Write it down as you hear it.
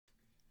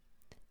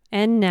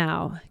And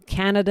now,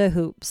 Canada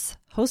Hoops,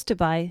 hosted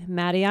by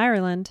Maddie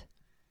Ireland.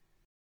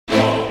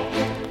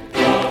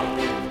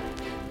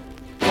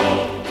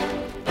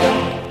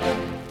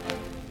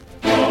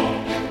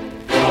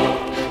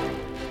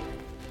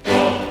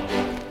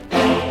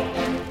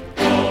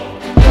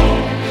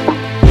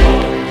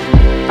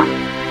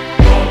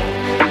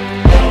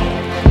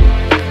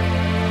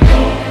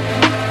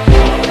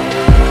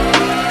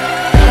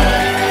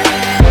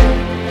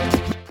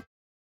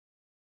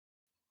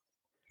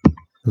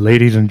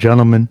 Ladies and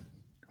gentlemen,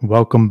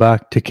 welcome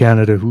back to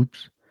Canada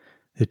Hoops.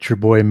 It's your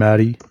boy,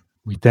 Maddie.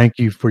 We thank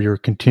you for your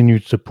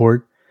continued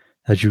support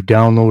as you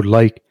download,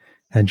 like,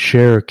 and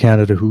share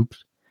Canada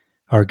Hoops.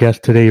 Our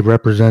guest today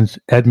represents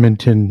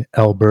Edmonton,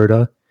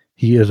 Alberta.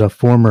 He is a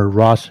former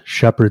Ross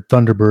Shepherd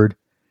Thunderbird,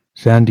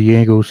 San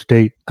Diego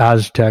State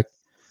Aztec,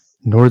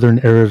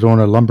 Northern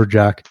Arizona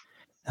Lumberjack,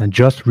 and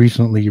just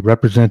recently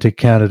represented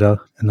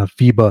Canada in the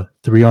FIBA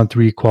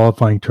 3-on-3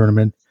 qualifying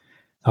tournament.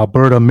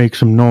 Alberta, make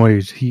some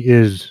noise. He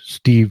is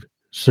Steve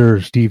Sir.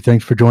 Steve,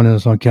 thanks for joining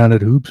us on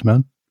Canada Hoops,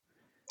 man.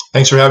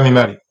 Thanks for having me,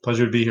 Maddie.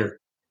 Pleasure to be here.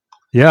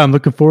 Yeah, I'm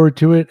looking forward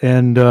to it,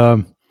 and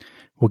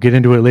we'll get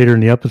into it later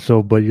in the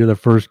episode, but you're the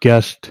first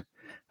guest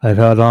I've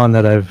had on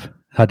that I've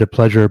had the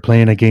pleasure of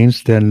playing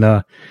against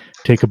and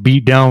take a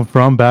beat down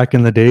from back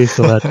in the day,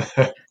 so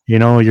that, you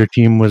know, your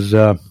team was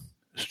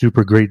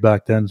super great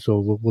back then,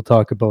 so we'll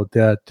talk about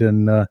that.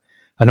 And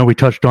I know we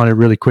touched on it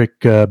really quick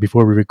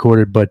before we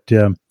recorded, but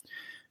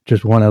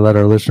just want to let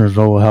our listeners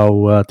know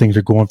how things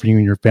are going for you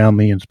and your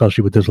family, and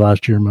especially with this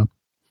last year, man.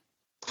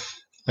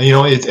 You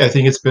know, I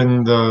think it's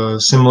been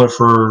similar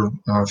for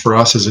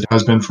us as it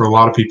has been for a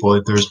lot of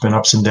people. There's been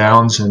ups and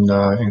downs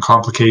and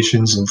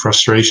complications and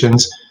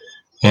frustrations,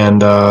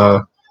 and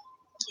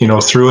you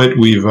know, through it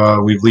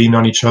we've leaned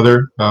on each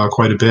other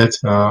quite a bit.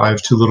 I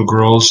have two little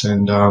girls,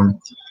 and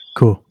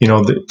cool. You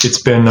know,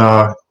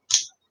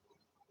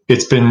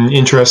 it's been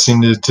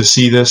interesting to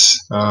see this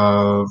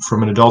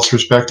from an adult's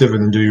perspective,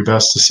 and then do your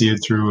best to see it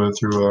through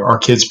our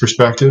kids'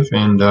 perspective,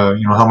 and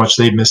you know, how much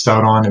they've missed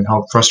out on and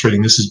how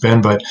frustrating this has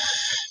been. But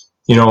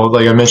you know,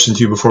 like I mentioned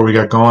to you before we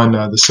got going,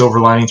 the silver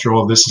lining through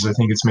all of this is I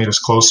think it's made us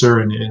closer,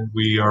 and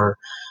we are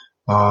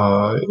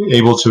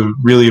able to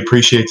really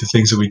appreciate the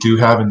things that we do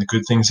have and the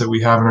good things that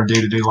we have in our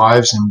day-to-day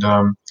lives. And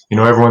you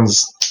know,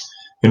 everyone's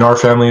in our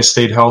family has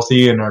stayed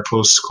healthy, and our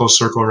close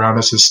circle around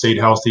us has stayed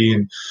healthy,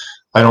 and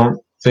I don't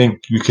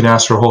think you can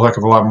ask for a whole heck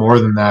of a lot more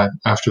than that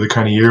after the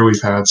kind of year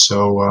we've had.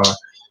 So,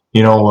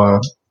 you know,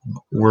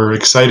 we're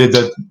excited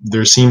that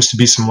there seems to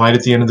be some light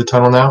at the end of the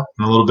tunnel now,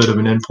 and a little bit of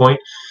an endpoint.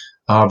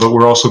 But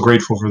we're also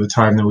grateful for the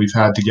time that we've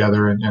had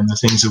together, and the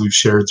things that we've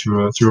shared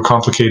through a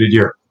complicated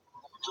year.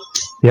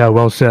 Yeah,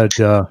 well said.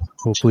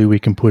 Hopefully we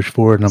can push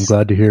forward, and I'm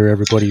glad to hear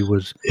everybody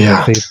was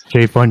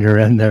safe on your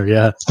end there.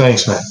 Yeah.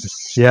 Thanks, man.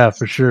 Yeah,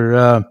 for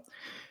sure.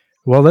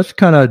 Well, let's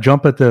kind of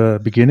jump at the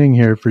beginning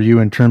here for you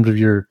in terms of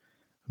your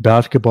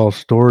basketball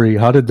story.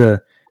 How did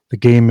the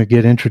game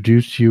get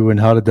introduced to you, and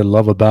how did the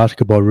love of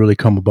basketball really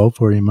come about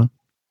for you, man?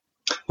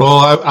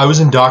 Well, I was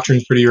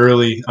indoctrinated pretty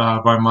early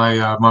by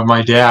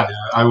my dad.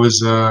 I was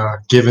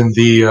given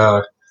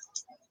the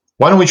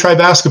why don't we try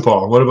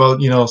basketball? What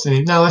about, you know,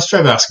 saying, no, let's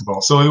try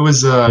basketball. So it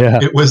was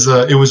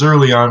it was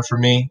early on for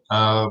me.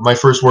 My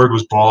first word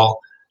was ball.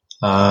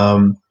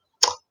 I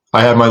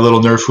had my little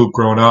Nerf hoop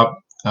growing up,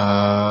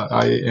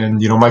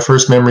 and you know, my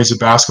first memories of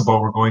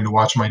basketball were going to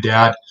watch my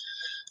dad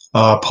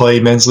play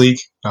men's league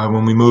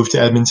when we moved to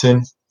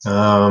Edmonton.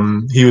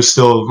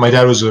 My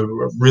dad was a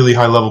really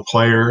high level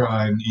player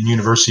in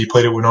university. He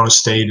played at Winona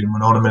State in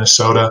Winona,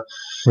 Minnesota.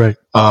 Right.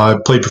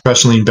 Played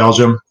professionally in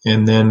Belgium.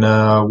 And then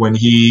when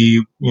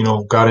he, you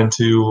know, got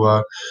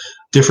into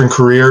different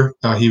career,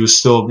 he was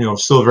still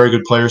a very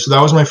good player. So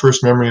that was my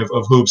first memory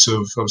of hoops,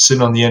 of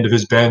sitting on the end of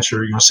his bench,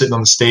 or, you know, sitting on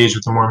the stage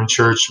with the Mormon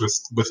church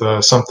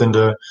with something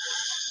to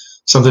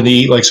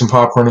eat, like some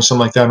popcorn or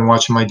something like that, and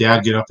watching my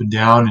dad get up and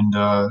down.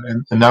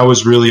 And that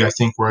was really, I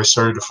think, where I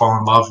started to fall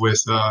in love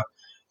with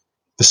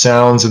the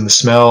sounds and the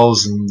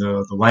smells and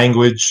the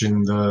language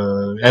and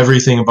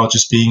everything about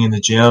just being in the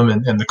gym,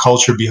 and the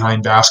culture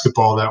behind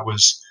basketball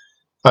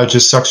that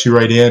just sucks you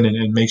right in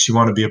and makes you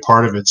want to be a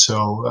part of it.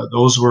 So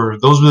those were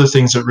the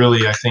things that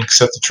really, I think,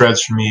 set the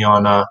treads for me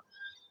on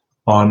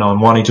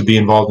wanting to be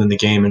involved in the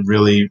game and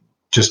really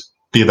just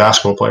be a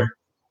basketball player.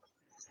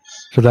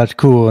 So that's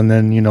cool. And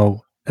then, you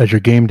know, as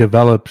your game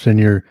develops and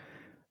you're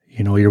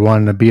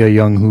wanting to be a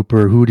young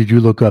hooper, who did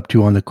you look up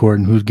to on the court,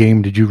 and whose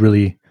game did you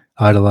really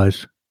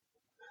idolize?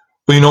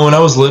 Well, you know, when I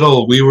was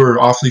little, we were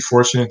awfully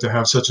fortunate to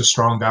have such a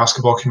strong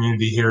basketball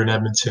community here in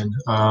Edmonton.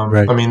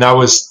 Right. I mean, that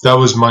was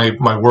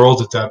my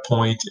world at that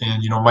point.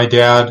 And, you know, my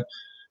dad,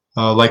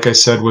 like I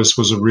said,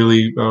 was a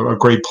really a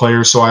great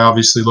player. So I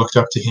obviously looked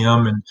up to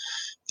him, and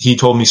he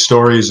told me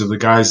stories of the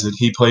guys that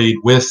he played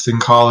with in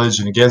college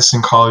and against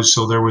in college.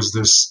 So there was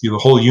this, you know,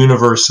 whole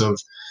universe of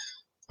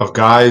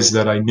guys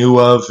that I knew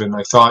of, and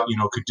I thought, you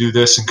know, could do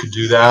this and could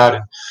do that.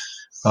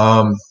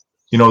 And,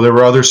 you know, there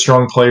were other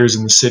strong players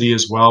in the city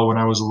as well when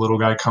I was a little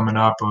guy coming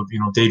up. You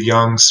know, Dave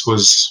Youngs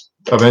was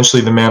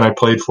eventually the man I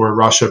played for at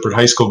Ross Shepherd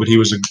High School, but he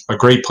was a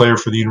great player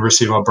for the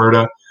University of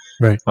Alberta.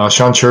 Right.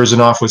 Sean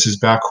Cherzenov was his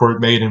backcourt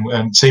mate,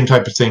 and same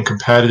type of thing,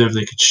 competitive.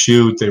 They could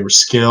shoot, they were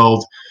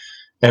skilled,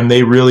 and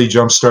they really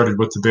jump-started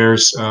what the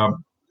Bears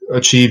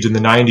achieved in the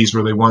 90s,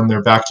 where they won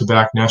their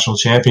back-to-back national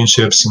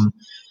championships. And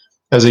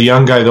as a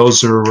young guy,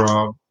 those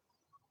are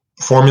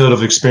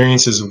formulative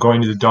experiences of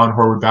going to the Don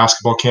Horwood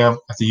basketball camp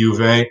at the U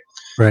of A,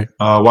 right.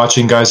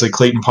 Watching guys like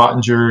Clayton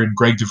Pottinger and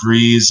Greg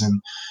DeVries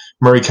and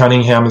Murray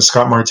Cunningham and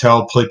Scott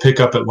Martell play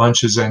pickup at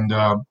lunches and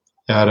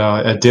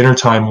at dinner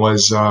time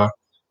was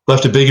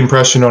left a big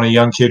impression on a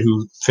young kid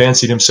who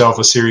fancied himself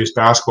a serious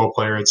basketball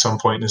player at some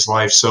point in his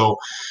life. So,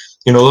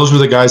 those were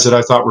the guys that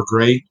I thought were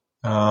great.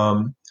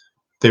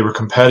 They were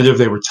competitive.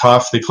 They were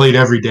tough. They played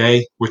every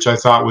day, which I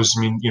thought was,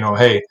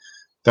 hey,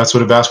 that's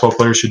what a basketball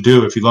player should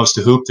do. If he loves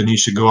to hoop, then he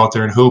should go out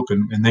there and hoop.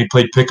 And they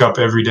played pickup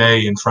every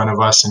day in front of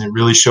us, and it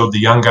really showed the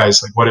young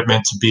guys like what it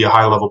meant to be a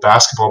high-level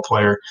basketball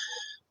player.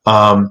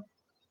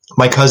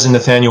 My cousin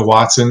Nathaniel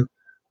Watson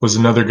was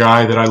another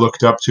guy that I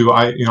looked up to.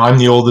 I'm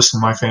the oldest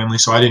in my family,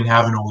 so I didn't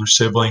have an older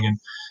sibling. And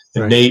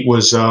Right. Nate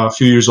was a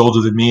few years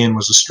older than me and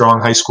was a strong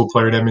high school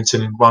player at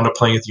Edmonton and wound up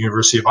playing at the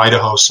University of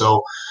Idaho.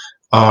 So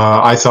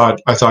I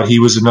thought he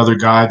was another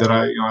guy that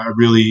I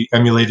really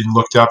emulated and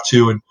looked up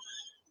to. And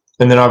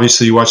then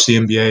obviously you watch the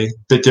NBA. A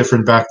bit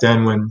different back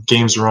then when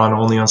games were on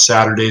only on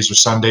Saturdays or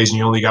Sundays and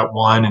you only got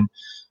one. And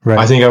Right.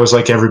 I think I was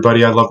like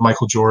everybody. I loved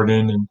Michael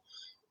Jordan, and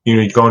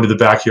you'd go into the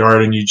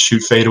backyard and you'd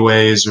shoot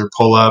fadeaways or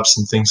pull-ups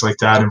and things like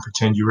that and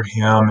pretend you were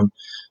him. And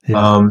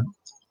Yeah.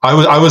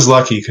 I was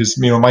lucky because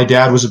my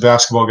dad was a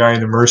basketball guy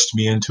and immersed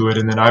me into it,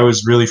 and then I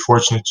was really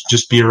fortunate to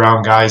just be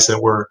around guys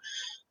that were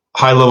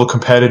high-level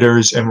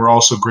competitors and were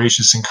also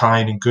gracious and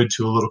kind and good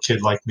to a little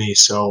kid like me.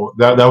 So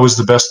that was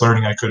the best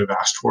learning I could have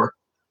asked for.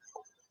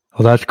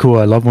 Well, that's cool.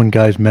 I love when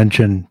guys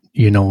mention,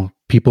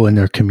 people in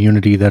their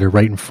community that are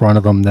right in front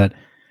of them that,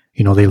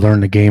 they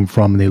learn the game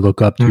from and they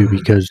look up to, Mm-hmm.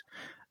 because,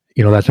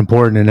 that's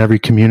important, and every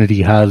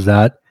community has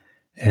that.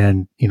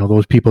 And,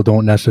 those people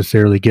don't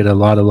necessarily get a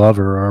lot of love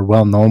or are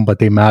well known, but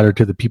they matter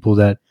to the people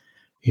that,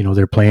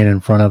 they're playing in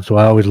front of. So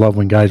I always love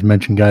when guys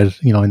mention guys,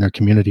 in their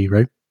community,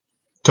 right?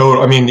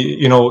 Total. I mean,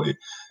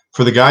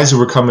 for the guys who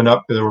were coming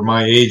up that were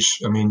my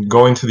age,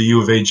 going to the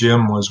U of A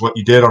gym was what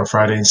you did on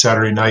Friday and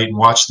Saturday night and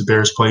watch the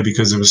Bears play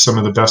because it was some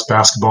of the best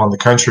basketball in the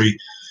country.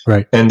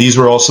 Right. And these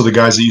were also the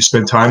guys that you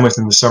spent time with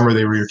in the summer.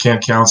 They were your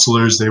camp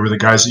counselors. They were the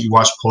guys that you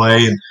watched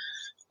play. And,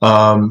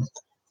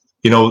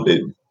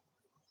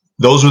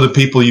 those were the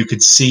people you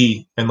could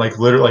see and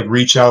literally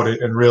reach out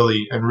and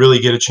really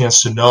get a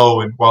chance to know.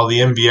 And while the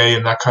NBA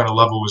and that kind of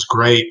level was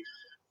great,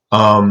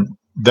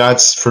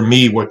 that's for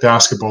me what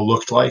basketball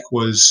looked like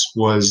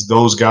was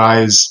those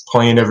guys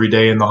playing every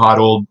day in the hot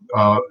old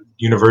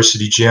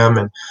university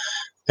gym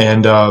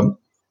and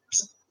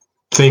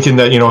thinking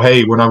that,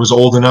 hey, when I was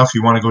old enough,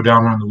 you want to go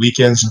down on the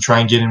weekends and try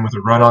and get in with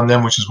a run on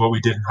them, which is what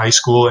we did in high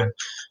school. And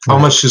how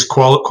much just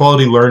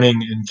quality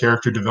learning and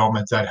character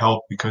development that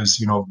helped, because,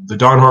 the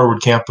Don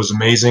Horwood camp was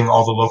amazing.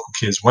 All the local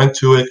kids went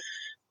to it.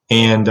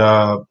 And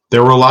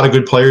there were a lot of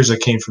good players that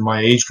came from my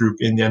age group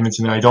in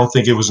Edmonton. And I don't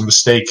think it was a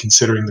mistake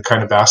considering the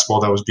kind of basketball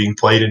that was being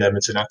played in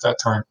Edmonton at that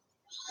time.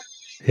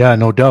 Yeah,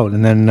 no doubt.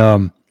 And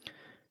then,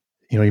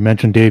 you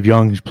mentioned Dave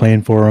Young, who's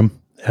playing for him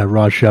at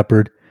Ross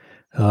Shepherd.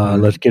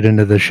 Let's get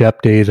into the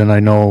Shep days. And I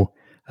know,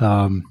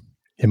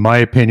 in my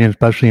opinion,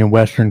 especially in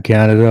Western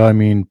Canada,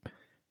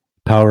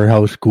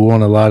 powerhouse school,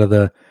 and a lot of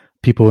the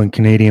people in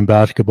Canadian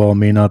basketball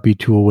may not be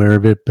too aware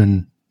of it.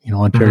 And,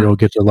 Ontario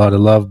gets a lot of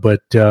love,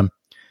 but,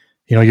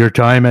 your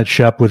time at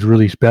Shep was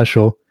really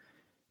special,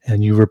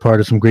 and you were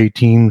part of some great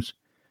teams.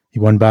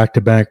 You won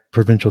back-to-back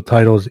provincial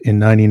titles in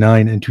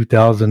 99 and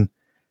 2000.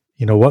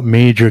 What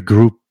made your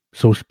group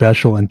so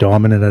special and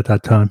dominant at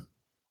that time?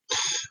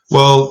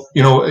 Well,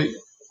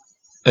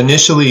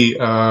 initially,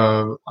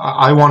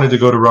 I wanted to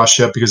go to Ross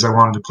Shep because I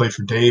wanted to play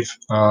for Dave.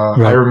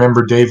 Right. I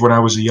remember Dave when I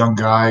was a young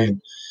guy,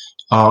 and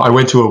I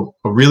went to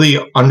a really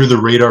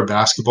under-the-radar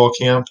basketball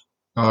camp.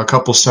 A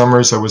couple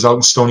summers I was out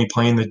in Stony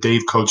Plain that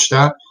Dave coached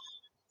at,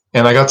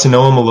 and I got to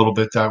know him a little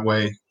bit that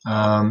way.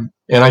 And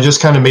I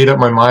just kind of made up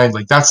my mind,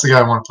 that's the guy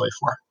I want to play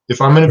for.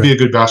 If I'm going to be a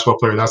good basketball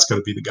player, that's got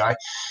to be the guy.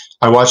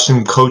 I watched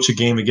him coach a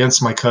game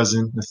against my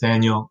cousin,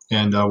 Nathaniel,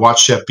 and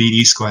watched Shep beat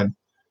East Glen.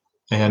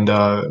 And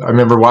I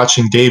remember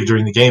watching Dave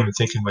during the game and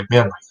thinking,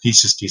 man,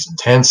 he's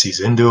intense, he's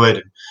into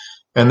it.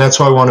 And that's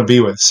who I want to be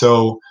with.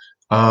 So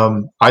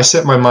I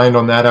set my mind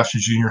on that after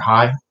junior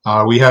high.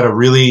 We had a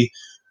really,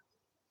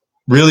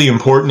 really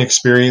important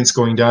experience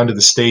going down to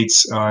the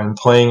States and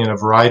playing in a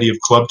variety of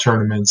club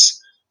tournaments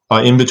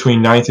in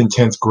between 9th and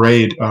 10th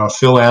grade.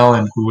 Phil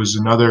Allen, who was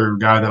another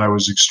guy that I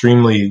was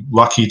extremely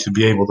lucky to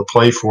be able to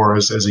play for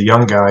as a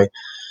young guy,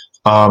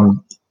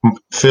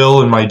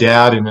 Phil and my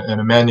dad and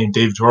a man named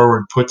Dave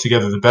Dorward put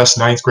together the best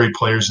 9th grade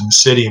players in the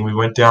city, and we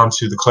went down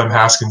to the Clem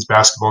Haskins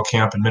basketball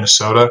camp in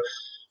Minnesota.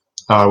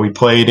 We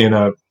played in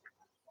a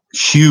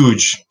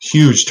huge,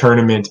 huge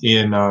tournament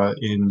in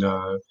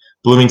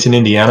Bloomington,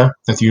 Indiana,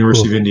 at the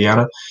University of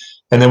Indiana.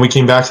 And then we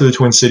came back to the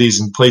Twin Cities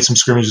and played some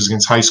scrimmages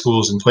against high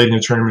schools and played in a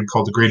tournament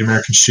called the Great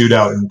American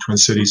Shootout in the Twin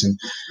Cities. And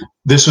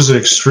this was an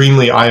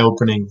extremely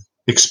eye-opening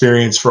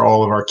experience for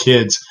all of our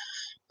kids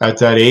at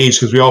that age,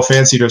 because we all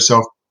fancied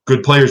ourselves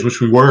good players,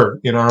 which we were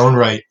in our own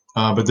right.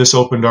 But this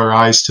opened our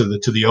eyes to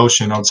the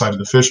ocean outside of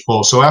the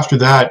fishbowl. So after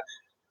that,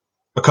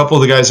 a couple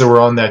of the guys that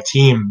were on that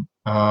team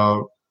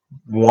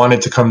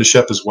wanted to come to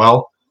Shep as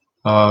well.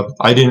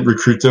 I didn't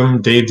recruit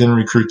them. Dave didn't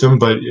recruit them.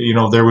 But,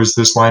 there was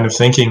this line of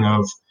thinking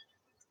of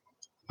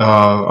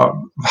a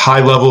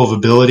high level of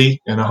ability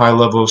and a high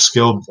level of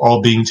skill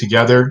all being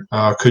together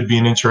could be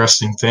an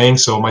interesting thing.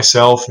 So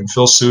myself and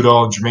Phil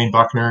Sudol and Jermaine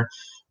Buckner,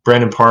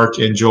 Brandon Park,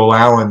 and Joel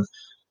Allen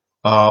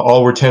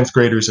all were 10th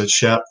graders at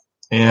Shep.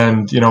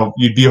 And,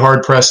 you'd be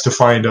hard-pressed to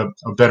find a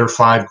better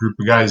 5 group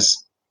of guys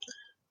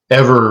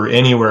ever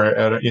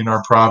anywhere in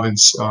our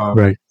province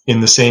in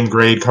the same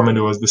grade coming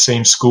to the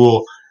same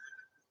school.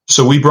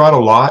 So we brought a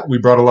lot. We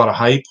brought a lot of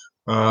hype.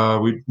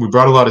 We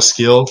brought a lot of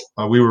skill.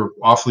 We were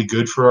awfully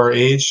good for our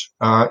age,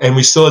 and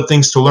we still had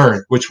things to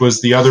learn, which was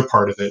the other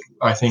part of it,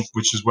 I think,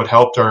 which is what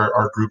helped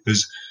our group.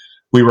 Is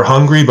we were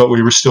hungry, but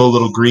we were still a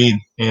little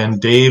green. And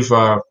Dave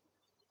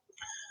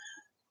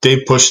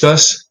pushed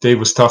us. Dave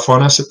was tough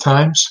on us at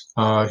times.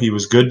 He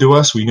was good to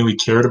us. We knew he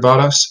cared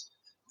about us.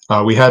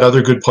 We had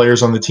other good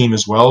players on the team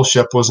as well.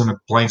 Shep wasn't a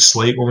blank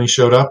slate when we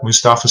showed up.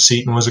 Mustafa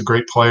Seaton was a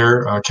great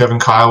player. Kevin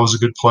Kyle was a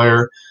good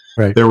player.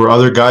 Right. There were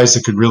other guys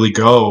that could really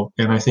go,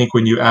 and I think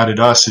when you added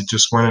us, it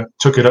just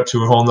took it up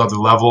to a whole nother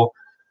level.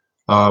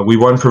 We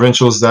won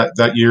provincials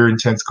that year in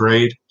 10th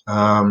grade.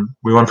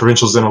 We won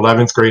provincials in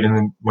 11th grade, and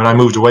then when I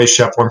moved away,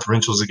 Shep won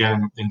provincials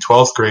again in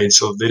 12th grade,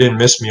 so they didn't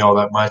miss me all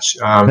that much.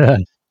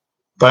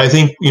 But I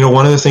think,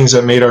 one of the things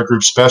that made our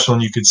group special,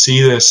 and you could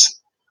see this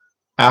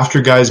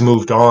after guys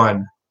moved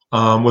on,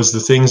 was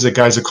the things that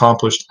guys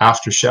accomplished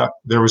after Shep.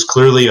 There was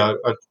clearly a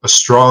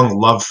strong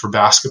love for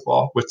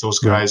basketball with those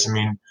guys. I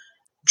mean,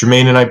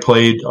 Jermaine and I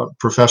played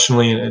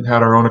professionally and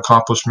had our own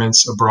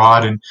accomplishments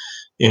abroad and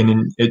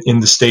in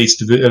the States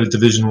at a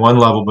Division I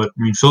level. But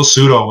I mean, Phil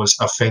Sudol was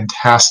a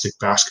fantastic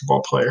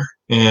basketball player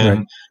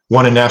and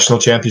won a national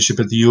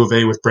championship at the U of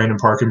A with Brandon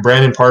Park. And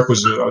Brandon Park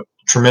was a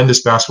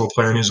tremendous basketball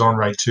player in his own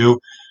right too.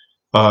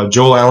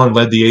 Joel Allen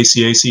led the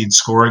ACAC in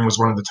scoring, was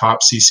one of the top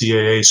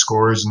CCAA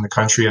scorers in the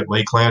country at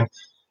Lakeland.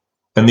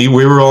 And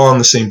we were all on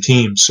the same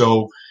team.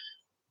 So,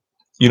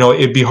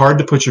 it'd be hard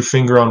to put your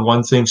finger on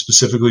one thing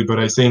specifically, but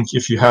I think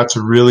if you had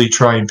to really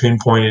try and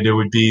pinpoint it, it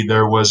would be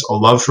there was a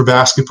love for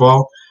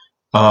basketball.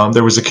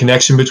 There was a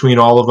connection between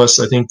all of us.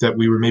 I think that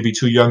we were maybe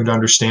too young to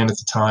understand at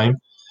the time.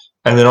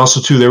 And then also,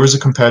 too, there was a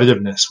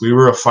competitiveness. We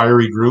were a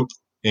fiery group.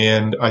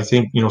 And I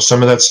think,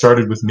 some of that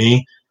started with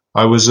me.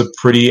 I was a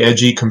pretty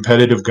edgy,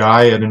 competitive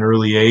guy at an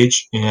early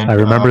age. And I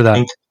remember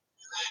that.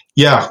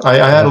 I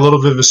had a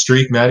little bit of a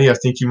streak, Maddie. I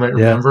think you might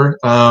remember.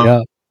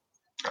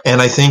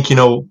 And I think,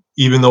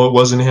 even though it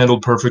wasn't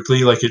handled perfectly,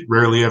 like it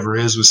rarely ever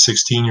is with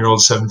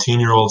 16-year-olds,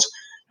 17-year-olds,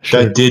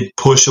 that did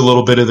push a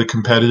little bit of the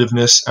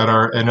competitiveness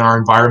in our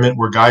environment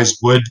where guys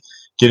would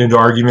get into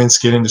arguments,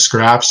 get into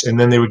scraps, and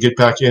then they would get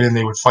back in and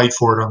they would fight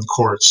for it on the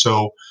court.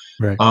 So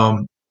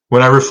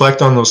when I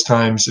reflect on those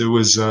times, it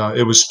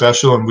was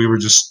special, and we were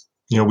just,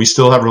 we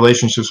still have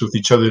relationships with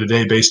each other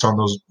today based on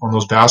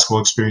those basketball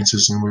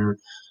experiences, and we were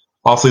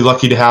awfully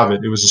lucky to have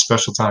it. It was a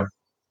special time.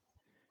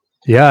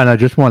 Yeah, and I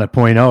just want to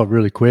point out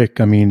really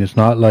quick, I mean, it's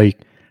not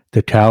like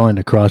the talent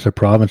across the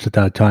province at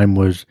that time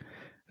was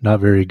not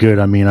very good.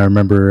 I mean, I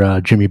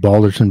remember Jimmy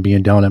Balderson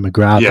being down at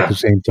McGrath at the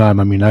same time.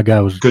 I mean, that guy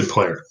was good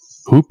player,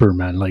 hooper,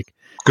 man. Like,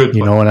 good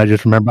player. And I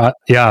just remember,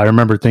 I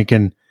remember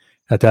thinking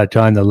at that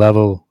time the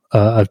level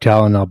of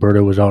talent in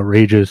Alberta was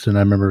outrageous, and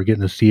I remember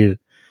getting to see it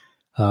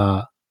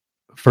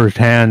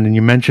firsthand. And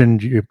you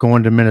mentioned you're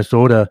going to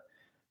Minnesota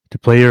to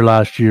play your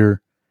last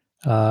year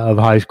of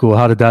high school.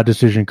 How did that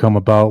decision come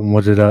about, and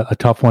was it a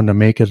tough one to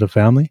make as a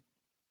family?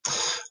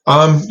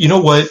 You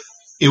know what?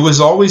 It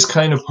was always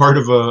kind of part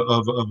of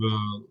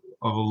a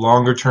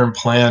longer term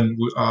plan.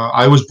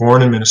 I was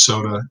born in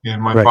Minnesota, and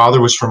my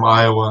father was from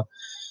Iowa,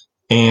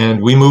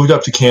 and we moved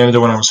up to Canada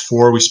when I was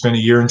 4. We spent a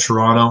year in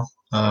Toronto,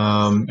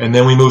 and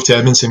then we moved to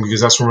Edmonton because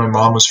that's where my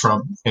mom was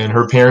from, and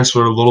her parents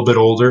were a little bit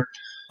older.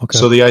 Okay.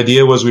 So the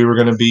idea was we were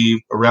going to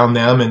be around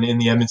them and in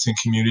the Edmonton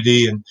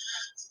community. And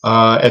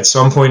at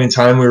some point in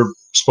time, we were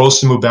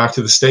supposed to move back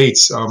to the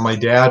States. My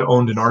dad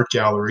owned an art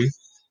gallery,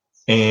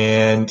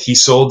 and he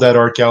sold that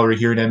art gallery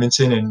here in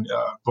Edmonton. And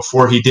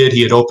before he did,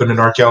 he had opened an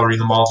art gallery in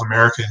the Mall of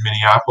America in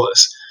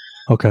Minneapolis.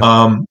 Okay.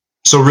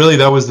 So really,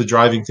 that was the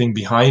driving thing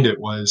behind it.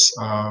 Was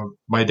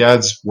my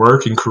dad's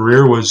work and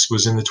career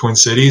was in the Twin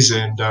Cities,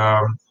 and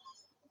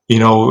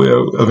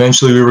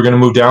eventually we were going to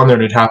move down there,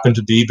 and it happened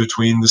to be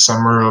between the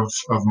summer of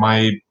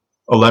my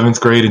 11th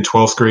grade and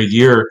 12th grade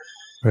year.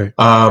 Right.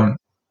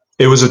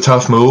 It was a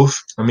tough move.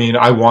 I mean,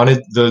 I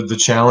wanted the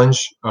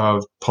challenge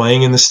of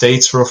playing in the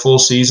States for a full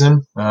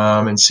season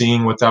and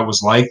seeing what that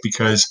was like,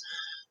 because,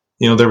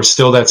 there was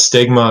still that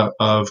stigma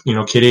of,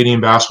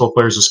 Canadian basketball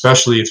players,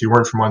 especially if you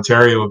weren't from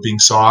Ontario, of being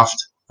soft,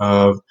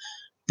 of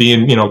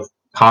being,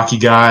 hockey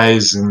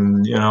guys,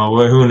 and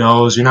who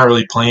knows? You're not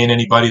really playing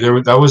anybody.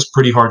 That was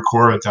pretty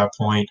hardcore at that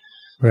point.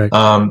 Right.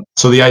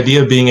 So the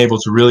idea of being able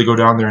to really go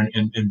down there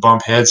and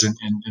bump heads and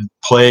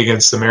play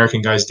against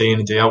American guys day in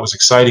and day out was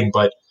exciting,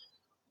 but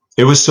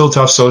it was still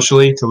tough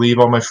socially to leave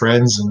all my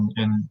friends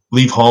and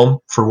leave home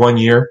for 1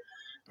 year.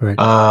 Right.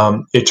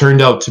 It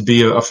turned out to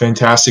be a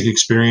fantastic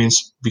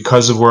experience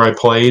because of where I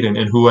played and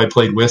who I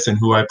played with and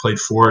who I played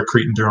for at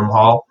Cretin Durham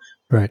Hall.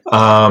 Right.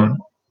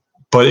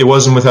 But it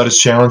wasn't without its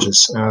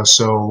challenges.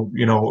 So,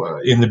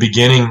 in the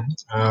beginning,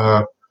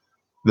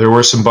 there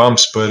were some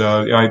bumps,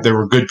 but there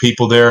were good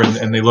people there,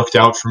 and they looked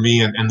out for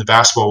me, and the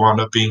basketball wound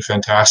up being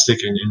fantastic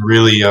and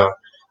really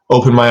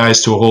opened my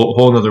eyes to a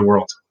whole other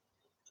world.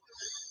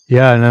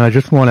 Yeah, and then I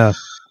just want to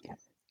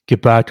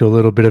get back to a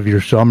little bit of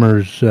your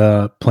summers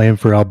playing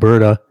for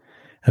Alberta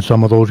and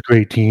some of those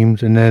great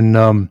teams. And then,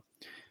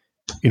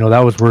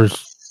 that was where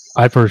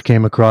I first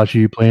came across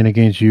you, playing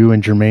against you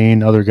and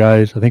Jermaine, other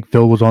guys. I think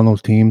Phil was on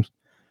those teams.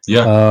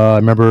 Yeah. I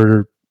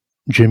remember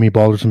Jimmy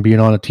Balderson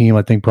being on a team,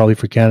 I think probably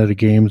for Canada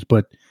Games.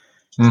 But,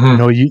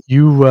 you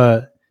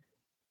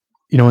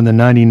in the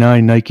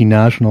 99 Nike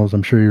Nationals,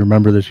 I'm sure you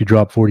remember this, you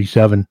dropped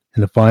 47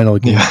 in the final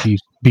against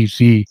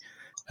BC.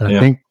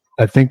 And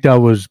I think that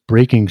was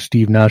breaking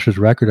Steve Nash's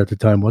record at the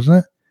time,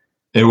 wasn't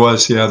it? It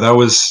was, yeah. That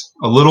was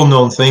a little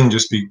known thing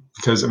just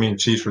because,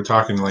 Chiefs, we're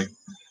talking like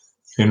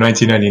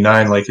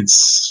 1999, like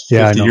it's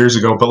 50 years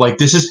ago. But like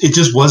it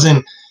just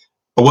wasn't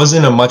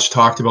a much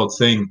talked about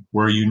thing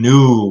where you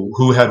knew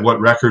who had what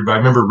record. But I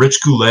remember Rich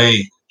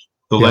Goulet,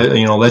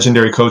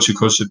 legendary coach who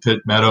coached at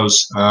Pitt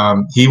Meadows.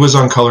 He was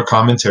on color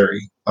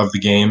commentary of the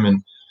game,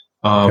 and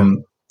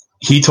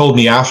he told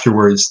me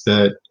afterwards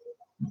that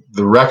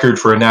the record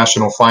for a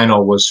national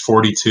final was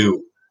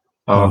 42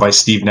 by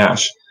Steve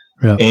Nash.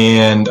 Yeah.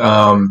 And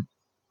I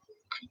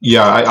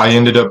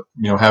ended up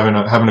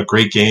having a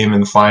great game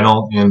in the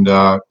final, and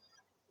that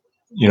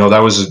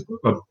was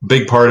a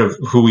big part of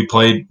who I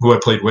played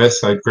with.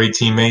 I had great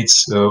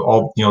teammates.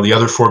 All the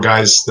other four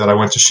guys that I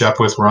went to Shep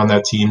with were on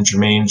that team: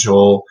 Jermaine,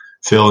 Joel,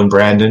 Phil, and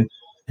Brandon.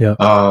 Yeah.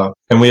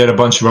 And we had a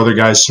bunch of other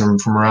guys from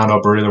around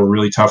Alberta that were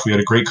really tough. We had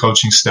a great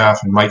coaching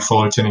staff, and Mike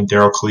Fullerton and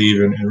Daryl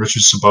Cleve and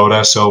Richard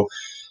Sabota. So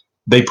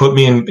they put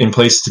me in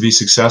place to be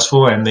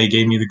successful, and they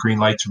gave me the green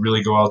light to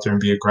really go out there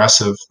and be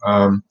aggressive.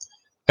 And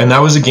that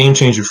was a game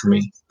changer for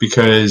me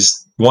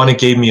because, one, it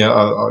gave me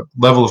a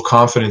level of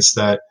confidence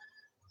that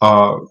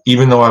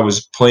even though I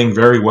was playing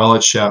very well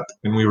at Shep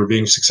and we were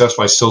being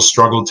successful, I still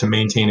struggled to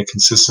maintain a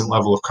consistent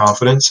level of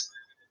confidence.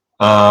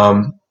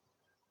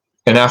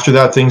 And after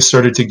that, things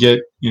started to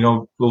get,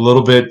 a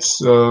little bit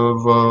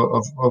of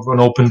an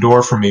open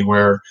door for me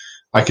where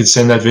I could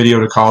send that video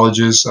to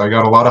colleges. I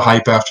got a lot of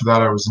hype after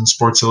that. I was in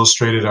Sports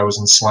Illustrated. I was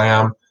in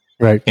Slam.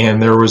 Right.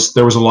 And there was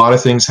a lot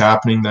of things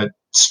happening that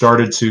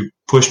started to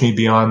push me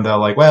beyond that,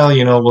 like, well,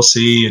 we'll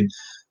see and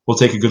we'll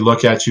take a good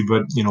look at you.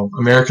 But,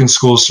 American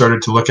schools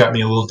started to look at me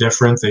a little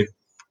different. They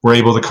were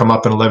able to come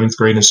up in 11th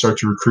grade and start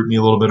to recruit me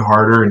a little bit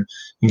harder and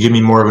give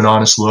me more of an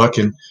honest look.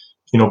 And,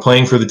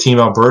 playing for the Team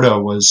Alberta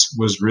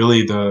was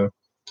really the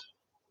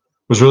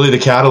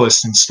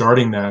catalyst in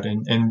starting that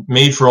and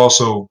made for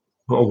also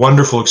a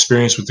wonderful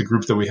experience with the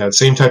group that we had.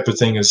 Same type of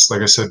thing as,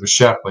 like I said, with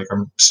Shep. Like,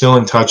 I'm still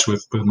in touch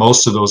with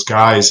most of those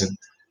guys, and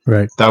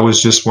right. That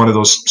was just one of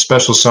those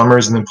special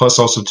summers. And then plus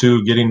also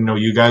too, getting to know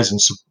you guys and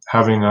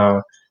having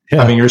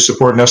your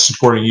support and us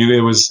supporting you.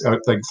 It was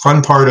like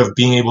fun part of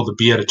being able to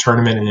be at a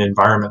tournament in an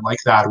environment like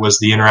that was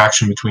the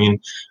interaction between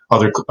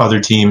other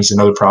teams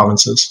and other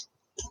provinces.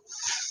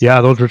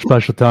 Yeah, those were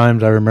special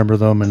times. I remember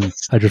them, and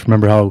I just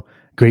remember how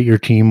great your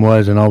team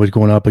was, and always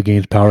going up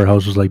against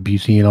powerhouses like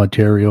BC and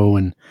Ontario,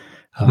 and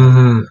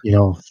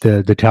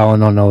the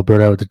talent on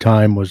Alberta at the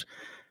time was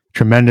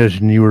tremendous,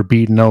 and you were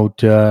beating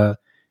out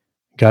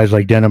guys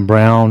like Denham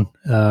Brown.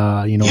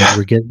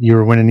 You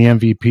were winning the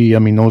MVP. I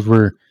mean, those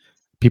were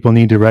people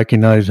need to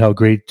recognize how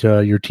great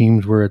your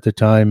teams were at the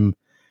time.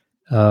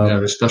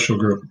 They're a special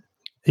group.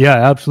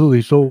 Yeah,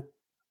 absolutely. So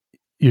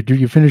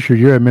you finished your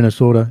year at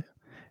Minnesota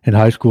in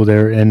high school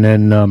there, and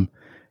then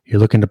you're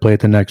looking to play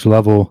at the next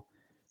level.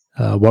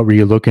 What were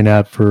you looking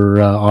at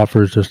for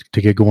offers just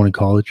to get going in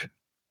college?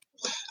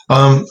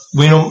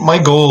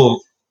 My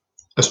goal,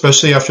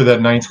 especially after that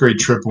 9th grade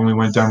trip when we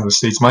went down to the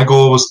States, my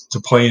goal was to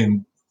play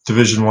in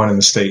Division I in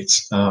the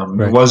States.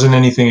 Right. It wasn't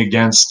anything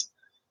against,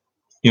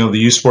 the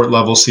U Sport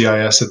level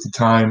CIS at the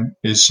time.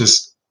 It's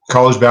just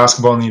college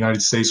basketball in the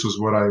United States was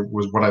what I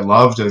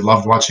loved. I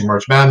loved watching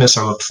March Madness.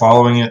 I loved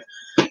following it,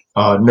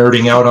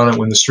 nerding out on it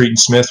when the Street and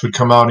Smith would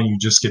come out and you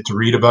just get to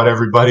read about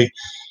everybody.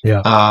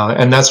 Yeah.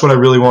 And that's what I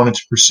really wanted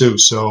to pursue.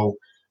 So,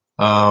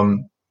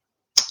 going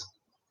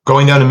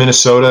down to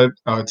Minnesota,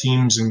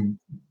 teams and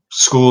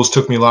schools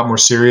took me a lot more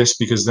serious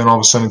because then all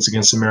of a sudden it's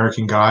against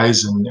American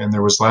guys and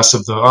there was less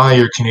of the,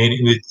 you're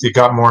Canadian. It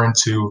got more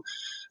into,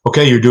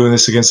 okay, you're doing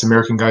this against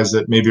American guys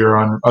that maybe are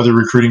on other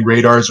recruiting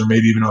radars or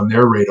maybe even on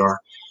their radar.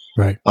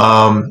 Right.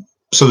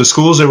 So the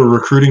schools that were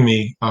recruiting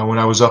me when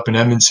I was up in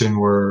Edmonton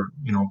were,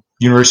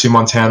 University of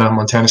Montana,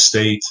 Montana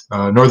State.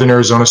 Northern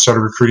Arizona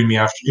started recruiting me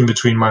in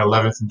between my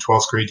 11th and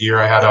 12th grade year.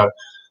 I had a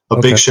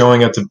big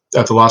showing at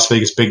the Las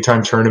Vegas Big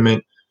Time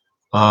Tournament,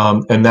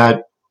 and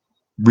that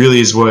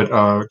really is what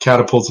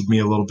catapulted me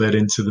a little bit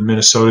into the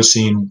Minnesota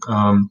scene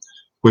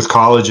with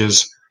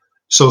colleges.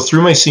 So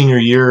through my senior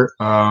year,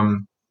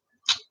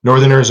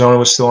 Northern Arizona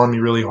was still on me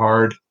really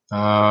hard.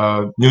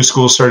 New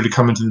schools started to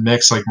come into the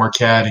mix, like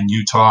Marquette and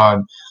Utah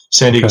and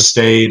San Diego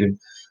State, and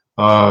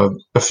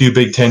a few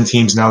Big Ten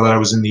teams now that I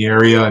was in the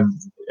area. And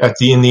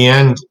in the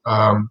end,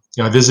 I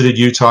visited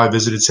Utah, I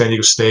visited San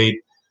Diego State.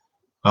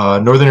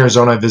 Northern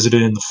Arizona I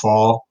visited in the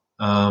fall,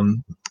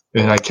 and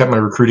I kept my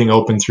recruiting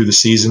open through the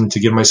season to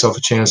give myself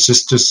a chance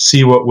just to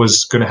see what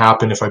was going to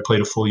happen if I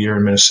played a full year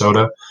in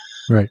Minnesota.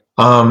 Right.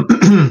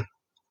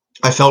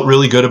 I felt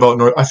really good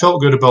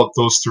about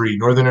those three: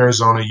 Northern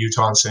Arizona,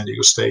 Utah, and San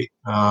Diego State.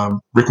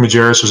 Rick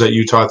Majerus was at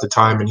Utah at the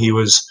time, and he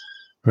was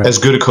as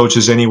good a coach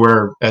as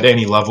anywhere at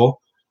any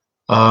level.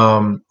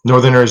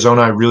 Northern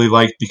Arizona I really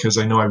liked because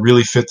I know I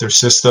really fit their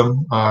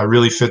system, I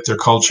really fit their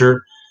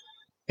culture.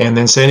 And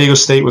then San Diego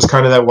State was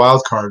kind of that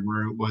wild card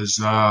where it was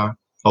a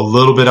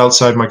little bit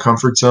outside my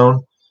comfort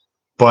zone.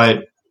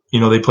 But,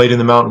 they played in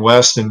the Mountain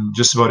West, and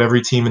just about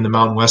every team in the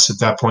Mountain West at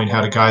that point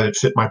had a guy that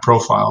fit my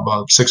profile,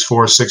 about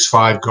 6'4",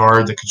 6'5"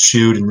 guard that could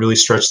shoot and really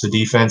stretch the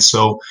defense.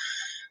 So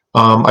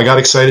I got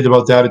excited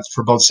about that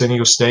for about San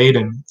Diego State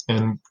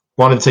and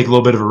wanted to take a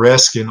little bit of a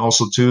risk. And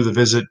also, too, the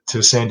visit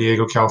to San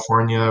Diego,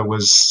 California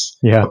was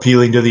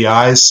appealing to the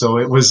eyes. So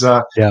it was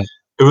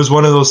it was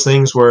one of those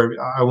things where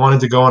I wanted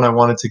to go and I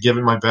wanted to give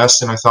it my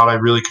best, and I thought I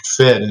really could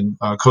fit. And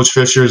Coach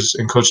Fishers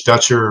and Coach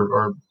Dutcher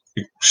are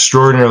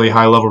extraordinarily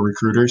high-level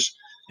recruiters.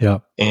 Yeah,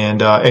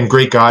 and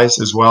great guys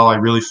as well. I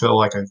really feel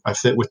like I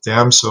fit with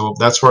them, so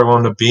that's where I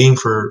wound up being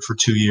for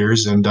 2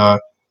 years, and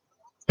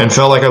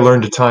felt like I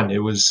learned a ton. It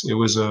was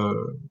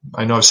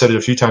I know I've said it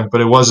a few times,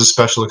 but it was a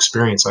special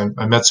experience.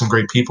 I met some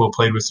great people,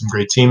 played with some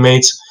great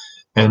teammates,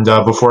 and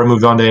before I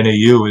moved on to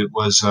NAU, it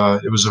was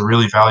a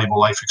really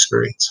valuable life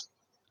experience.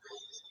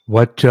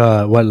 What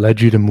led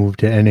you to move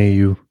to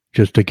NAU?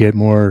 Just to get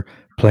more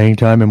playing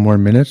time and more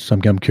minutes?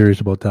 I'm curious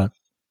about that.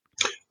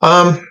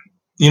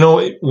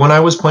 When I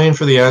was playing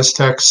for the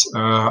Aztecs,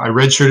 I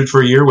redshirted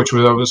for a year, which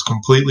I was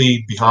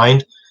completely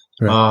behind.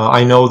 Right.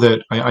 I know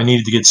that I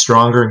needed to get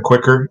stronger and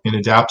quicker and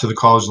adapt to the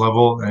college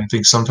level. And I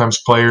think sometimes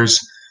players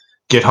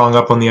get hung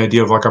up on the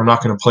idea of like, I'm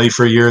not going to play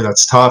for a year.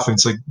 That's tough. And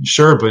it's like,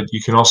 sure, but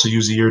you can also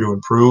use a year to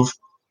improve.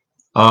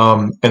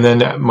 And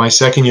then my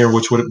second year,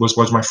 which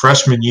was my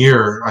freshman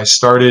year, I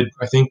started,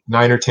 I think,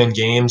 9 or 10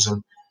 games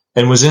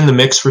and was in the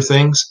mix for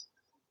things.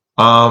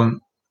 To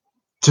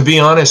be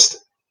honest,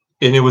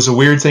 and it was a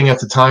weird thing at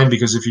the time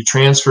because if you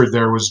transferred,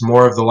 there was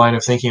more of the line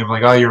of thinking of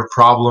like, oh, you're a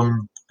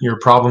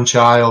problem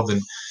child,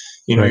 and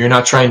you're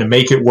not trying to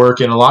make it work.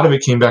 And a lot of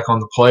it came back on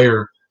the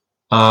player,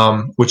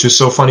 which is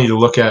so funny to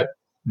look at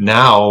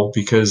now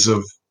because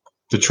of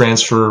the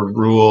transfer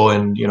rule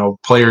and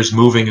players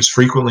moving as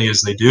frequently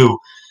as they do.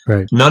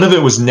 Right. None of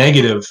it was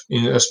negative,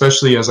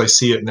 especially as I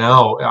see it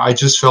now. I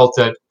just felt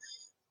that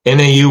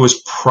NAU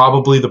was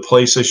probably the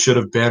place I should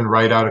have been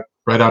right out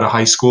of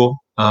high school.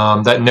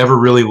 That never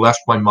really left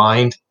my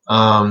mind.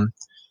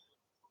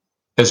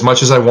 As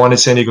much as I wanted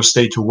San Diego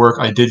State to work,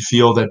 I did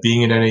feel that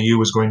being in NAU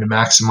was going to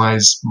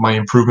maximize my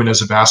improvement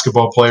as a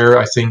basketball player.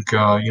 I think,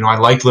 I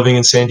liked living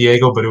in San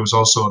Diego, but it was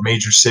also a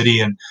major city,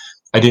 and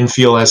I didn't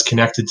feel as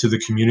connected to the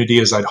community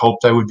as I'd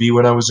hoped I would be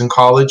when I was in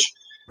college.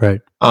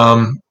 Right.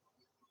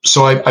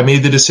 So I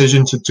made the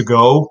decision to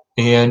go,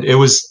 and it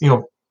was,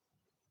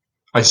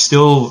 I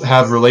still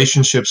have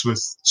relationships with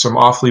some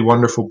awfully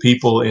wonderful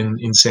people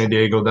in San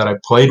Diego that I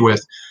played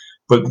with,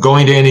 but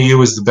going to NAU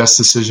was the best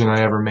decision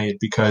I ever made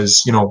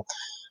because,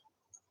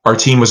 our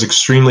team was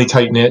extremely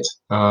tight knit.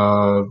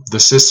 The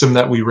system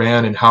that we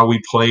ran and how we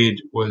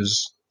played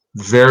was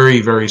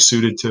very, very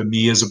suited to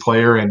me as a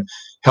player and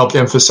helped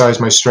emphasize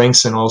my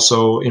strengths and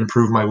also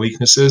improve my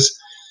weaknesses.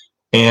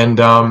 And,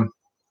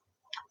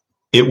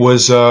 it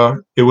was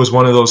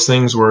one of those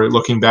things where,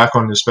 looking back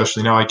on it,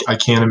 especially now, I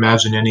can't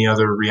imagine any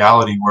other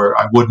reality where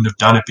I wouldn't have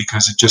done it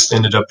because it just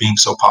ended up being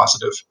so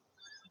positive.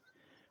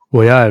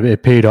 Well, yeah,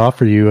 it paid off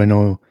for you. I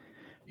know,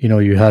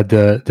 you had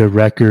the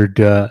record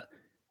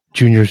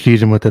junior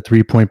season with a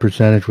 3-point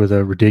percentage with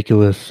a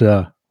ridiculous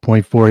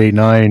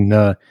 .489. And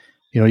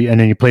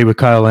then you played with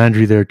Kyle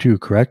Landry there too,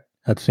 correct?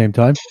 At the same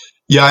time.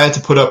 Yeah, I had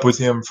to put up with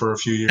him for a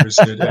few years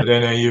at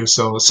NAU,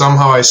 so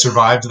somehow I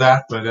survived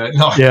that. But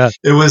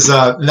it was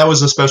that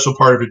was a special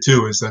part of it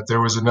too, is that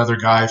there was another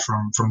guy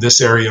from this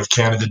area of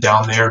Canada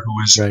down there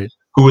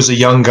who was a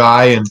young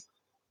guy and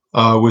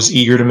was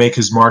eager to make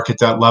his mark at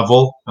that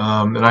level.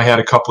 And I had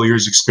a couple of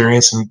years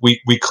experience, and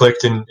we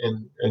clicked and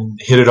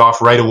hit it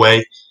off right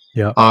away.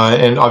 Yeah.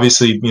 And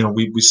obviously,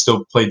 we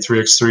still played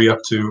 3x3 up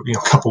to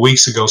a couple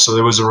weeks ago, so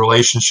there was a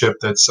relationship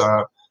that's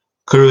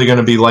clearly going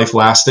to be life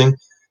lasting.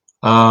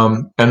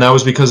 And that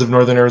was because of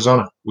Northern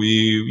Arizona.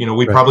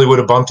 We probably would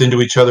have bumped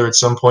into each other at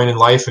some point in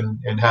life and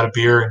had a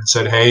beer and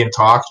said hey and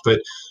talked, but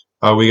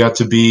we got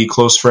to be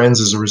close friends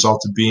as a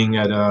result of being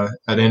at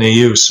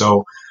NAU.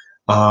 So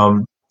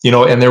And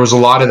there was a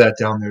lot of that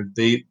down there.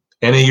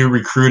 NAU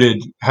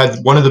had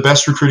one of the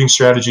best recruiting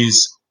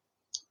strategies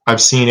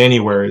I've seen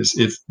anywhere. Is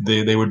if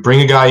they would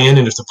bring a guy in,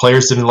 and if the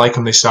players didn't like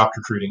him, they stopped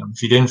recruiting him. If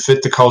he didn't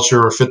fit the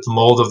culture or fit the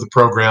mold of the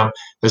program,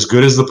 as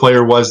good as the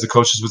player was, the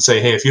coaches would say,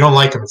 hey, if you don't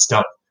like him, it's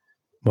done.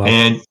 Wow.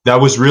 And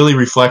that was really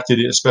reflected,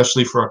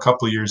 especially for a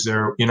couple of years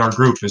there in our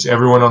group, as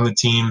everyone on the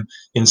team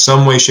in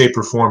some way, shape,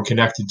 or form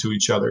connected to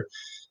each other.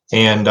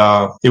 And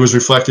it was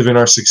reflective in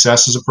our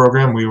success as a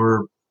program. We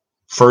were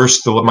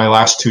first my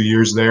last 2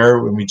 years there,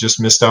 when we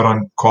just missed out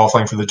on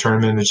qualifying for the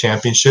tournament and the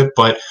championship.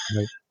 But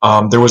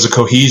there was a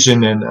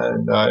cohesion and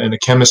a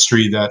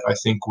chemistry that I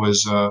think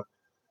was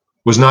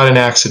not an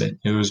accident.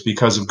 It was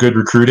because of good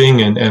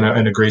recruiting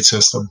and a great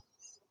system.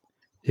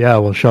 Yeah,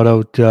 well, shout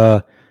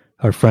out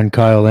our friend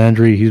Kyle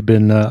Landry. He's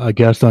been a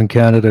guest on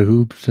Canada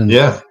Hoops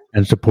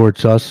and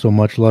supports us. So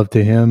much love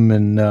to him.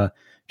 And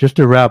just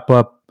to wrap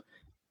up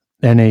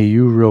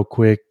NAU real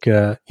quick,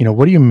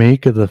 what do you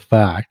make of the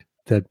fact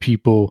that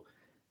people,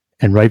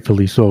 and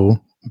rightfully so,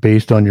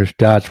 based on your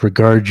stats,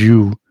 regard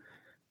you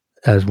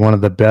as one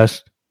of the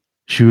best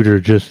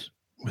shooters just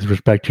with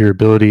respect to your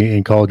ability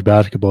in college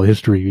basketball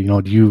history?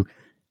 Do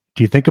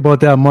you think about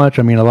that much?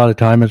 I mean, a lot of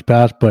time has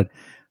passed, but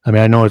I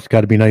mean, I know it's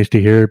got to be nice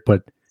to hear,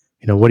 but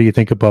what do you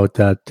think about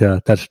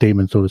that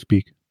statement, so to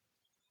speak?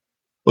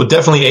 Well,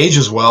 definitely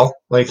ages well.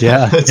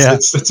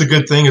 It's a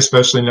good thing,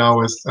 especially now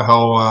with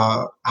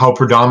how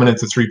predominant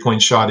the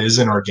 3-point shot is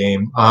in our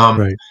game.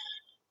 Right.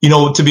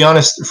 To be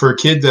honest, for a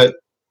kid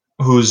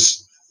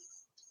who's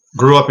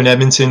grew up in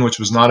Edmonton, which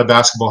was not a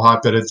basketball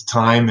hotbed at the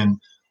time,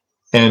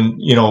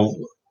 and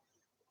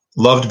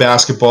loved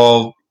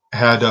basketball,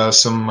 had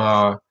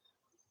some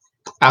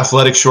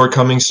athletic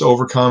shortcomings to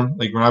overcome.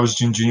 Like when I was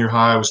in junior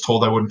high, I was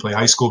told I wouldn't play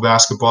high school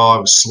basketball. I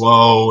was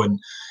slow, and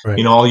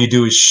all you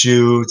do is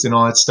shoot and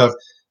all that stuff.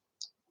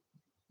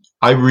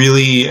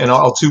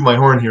 I'll toot my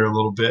horn here a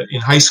little bit. In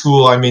high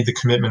school, I made the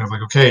commitment of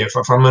okay, if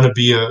I'm going to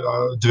be a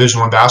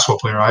Division I basketball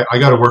player, I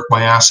got to work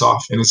my ass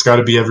off, and it's got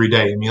to be every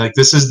day. I mean,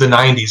 this is the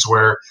 90s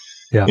where,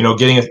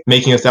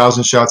 making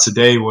 1,000 shots a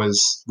day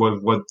was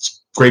what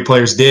great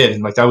players did.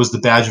 And that was the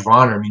badge of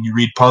honor. I mean, you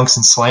read Punks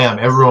and Slam,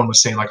 everyone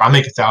was saying I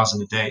make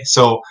 1,000 a day.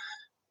 So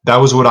that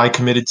was what I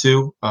committed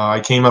to. I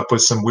came up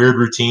with some weird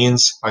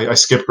routines. I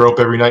skipped rope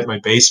every night in my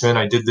basement.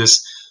 I did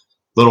this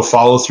little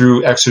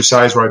follow-through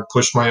exercise where I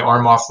pushed my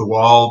arm off the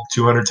wall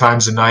 200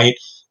 times a night.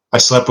 I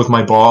slept with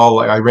my ball.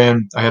 I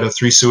had a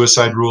 3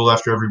 suicide rule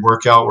after every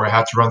workout where I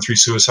had to run 3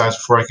 suicides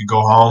before I could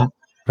go home.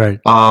 Right.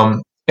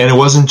 And it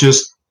wasn't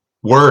just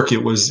work.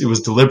 It was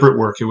deliberate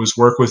work. It was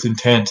work with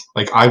intent.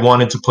 I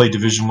wanted to play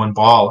Division I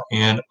ball,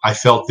 and I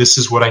felt this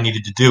is what I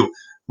needed to do.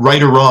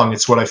 Right or wrong,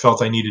 it's what I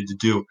felt I needed to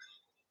do.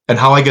 And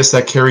how I guess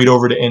that carried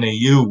over to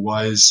NAU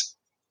was,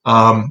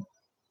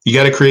 you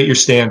got to create your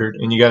standard,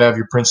 and you got to have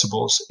your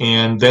principles.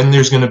 And then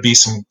there's going to be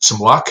some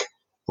luck,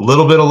 a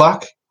little bit of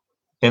luck.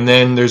 And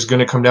then there's going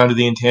to come down to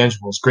the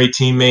intangibles, great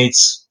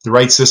teammates, the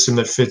right system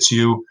that fits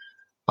you.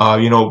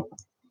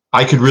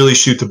 I could really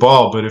shoot the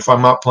ball, but if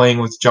I'm not playing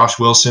with Josh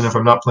Wilson, if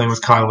I'm not playing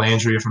with Kyle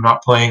Landry, if I'm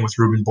not playing with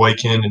Ruben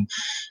Boykin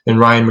and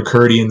Ryan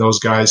McCurdy and those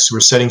guys who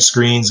are setting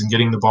screens and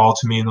getting the ball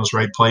to me in those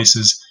right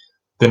places,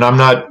 then I'm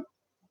not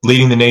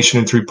leading the nation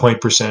in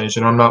 3-point percentage,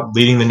 and I'm not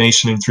leading the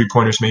nation in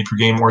 3-pointers made per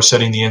game or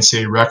setting the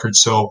NCAA record.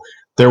 So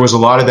there was a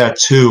lot of that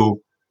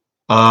too.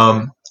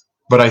 But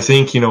I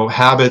think,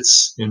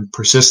 habits and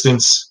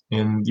persistence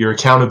and your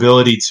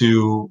accountability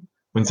to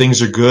when things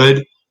are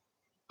good,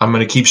 I'm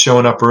going to keep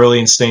showing up early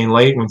and staying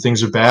late. When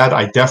things are bad,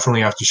 I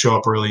definitely have to show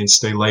up early and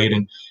stay late.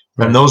 And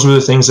those were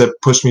the things that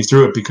pushed me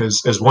through it,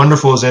 because as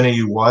wonderful as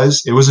NAU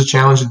was, it was a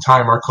challenging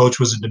time. Our coach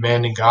was a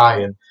demanding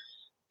guy,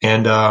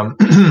 and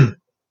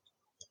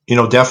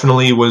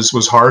definitely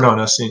was hard on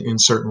us in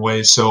certain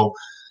ways. So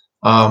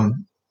a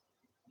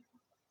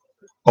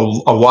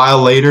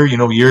while later,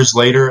 years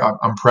later,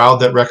 I'm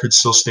proud that record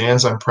still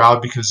stands. I'm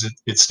proud because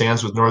it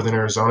stands with Northern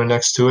Arizona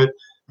next to it.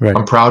 Right.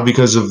 I'm proud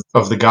because of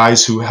the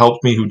guys who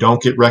helped me, who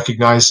don't get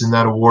recognized in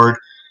that award,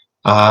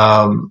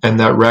 and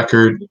that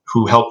record,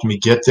 who helped me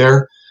get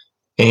there.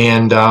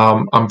 And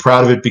I'm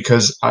proud of it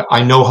because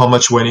I know how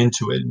much went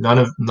into it. None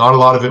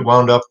of it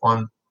wound up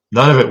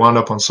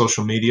on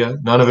social media.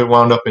 None of it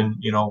wound up in,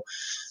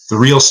 the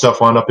real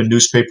stuff wound up in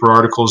newspaper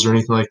articles or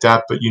anything like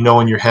that. But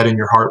in your head and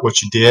your heart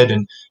what you did,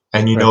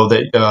 and you know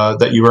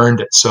that you earned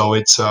it. So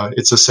it's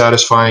a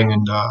satisfying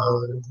and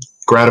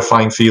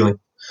gratifying feeling.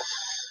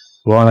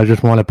 Well, and I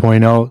just want to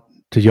point out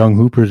to young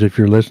hoopers, if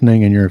you're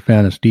listening and you're a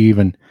fan of Steve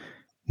and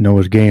know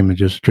his game, and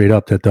just straight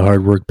up that the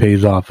hard work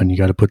pays off, and you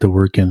got to put the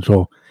work in.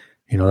 So,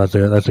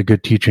 that's a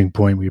good teaching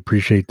point. We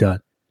appreciate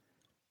that.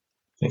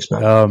 Thanks,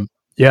 man.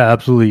 Yeah,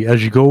 absolutely.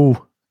 As you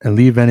go and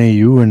leave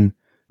NAU and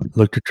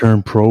look to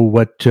turn pro,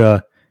 what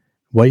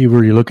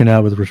were you looking at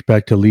with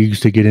respect to leagues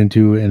to get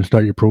into and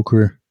start your pro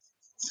career?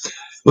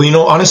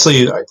 Well,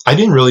 honestly, I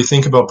didn't really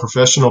think about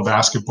professional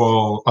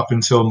basketball up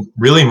until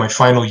really my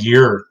final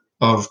year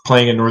of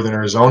playing in Northern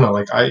Arizona.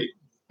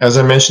 As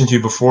I mentioned to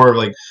you before,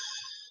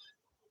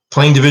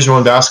 playing Division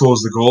I basketball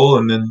was the goal,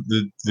 and then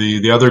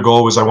the other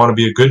goal was I want to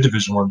be a good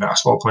Division I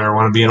basketball player. I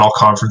want to be an all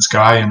conference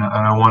guy, and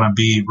I want to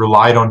be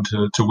relied on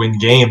to win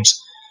games.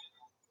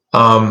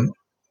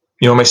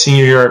 My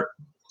senior year,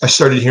 I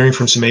started hearing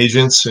from some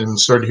agents and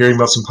started hearing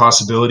about some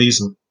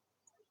possibilities and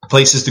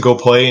places to go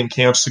play and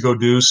camps to go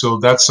do. So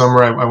that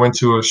summer, I went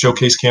to a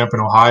showcase camp in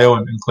Ohio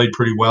and played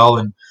pretty well.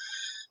 And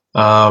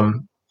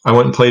I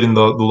went and played in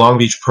the Long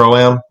Beach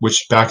Pro-Am,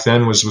 which back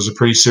then was a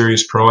pretty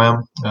serious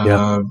Pro-Am.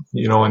 And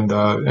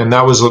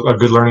that was a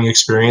good learning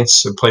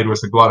experience. I played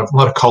with a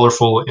lot of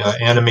colorful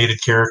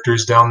animated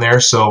characters down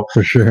there. So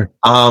for sure.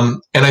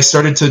 And I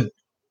started to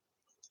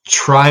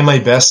try my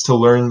best to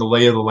learn the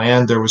lay of the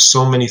land. There was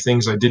so many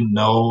things I didn't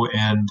know,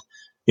 and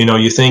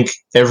you think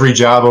every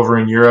job over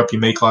in Europe, you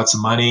make lots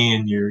of money,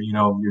 and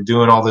you're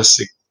doing all this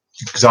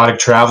exotic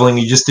traveling.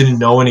 You just didn't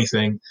know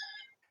anything.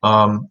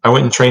 I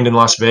went and trained in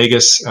Las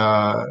Vegas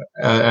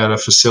at a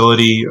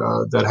facility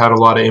that had a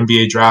lot of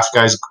NBA draft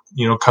guys,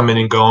 coming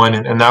and going,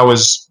 and that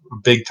was a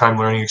big time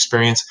learning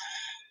experience.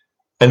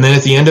 And then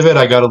at the end of it,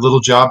 I got a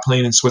little job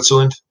playing in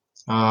Switzerland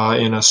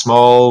in a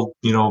small,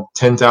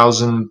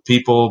 10,000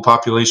 people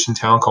population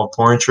town called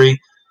Porrentruy.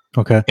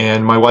 Okay.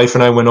 And my wife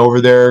and I went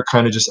over there,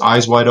 kind of just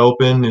eyes wide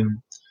open,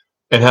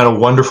 and had a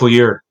wonderful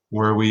year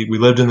where we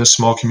lived in this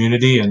small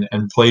community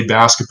and played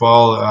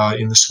basketball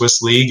in the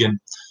Swiss league.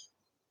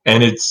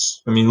 And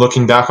it's,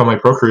 looking back on my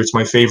pro career, it's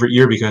my favorite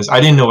year because I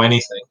didn't know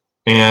anything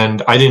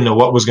and I didn't know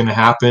what was going to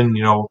happen.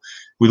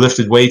 We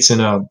lifted weights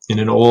in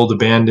an old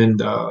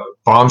abandoned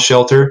bomb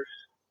shelter,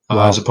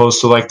 wow. As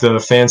opposed to like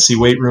the fancy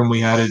weight room we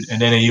had at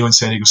NAU in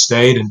San Diego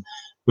State. And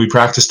we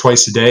practiced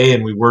twice a day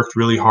and we worked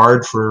really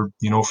hard for,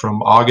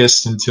 from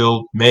August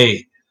until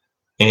May.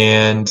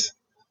 And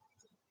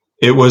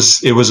it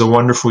was a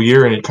wonderful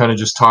year, and it kind of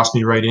just tossed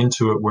me right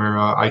into it where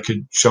I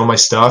could show my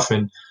stuff.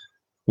 And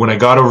when I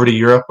got over to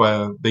Europe,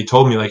 they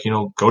told me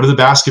go to the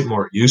basket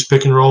more, use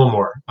pick and roll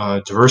more,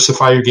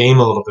 diversify your game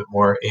a little bit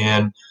more.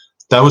 And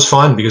that was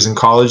fun because in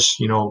college,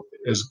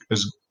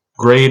 as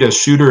great a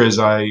shooter as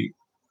I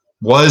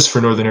was for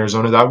Northern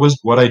Arizona, that was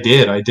what I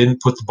did. I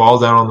didn't put the ball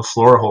down on the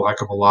floor a whole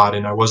heck of a lot,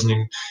 and I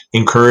wasn't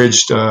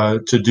encouraged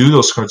to do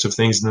those sorts of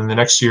things. And then the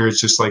next year, it's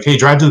just like, hey,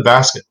 drive to the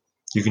basket.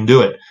 You can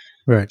do it.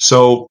 Right.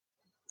 So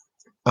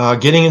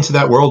getting into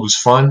that world was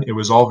fun. It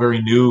was all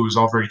very new. It was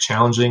all very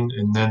challenging.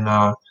 And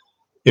then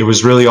it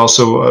was really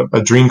also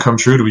a dream come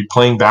true to be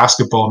playing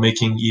basketball,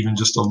 making even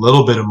just a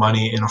little bit of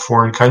money in a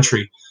foreign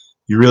country.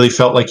 You really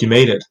felt like you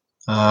made it.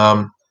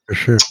 For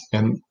sure.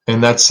 And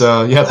that's,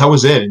 that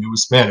was it. And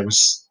it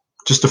was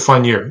just a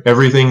fun year.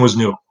 Everything was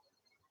new.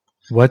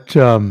 What,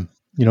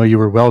 you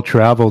were well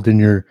traveled in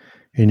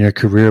your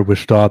career with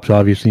stops,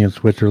 obviously in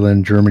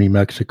Switzerland, Germany,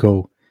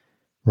 Mexico,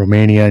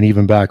 Romania, and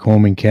even back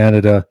home in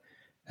Canada.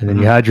 And then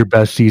you had your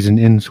best season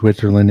in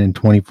Switzerland in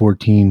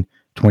 2014,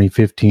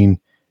 2015,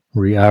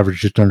 where you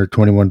averaged just under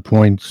 21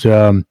 points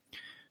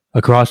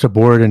across the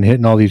board and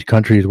hitting all these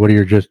countries. What are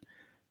your just,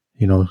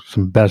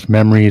 some best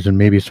memories and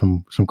maybe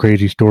some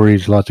crazy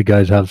stories? Lots of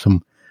guys have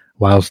some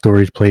wild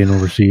stories playing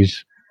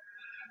overseas.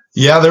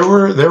 Yeah, there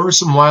were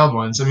some wild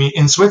ones.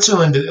 In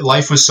Switzerland,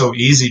 life was so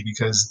easy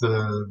because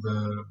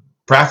the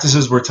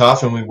practices were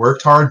tough and we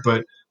worked hard,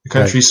 but the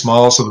country's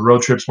small, so the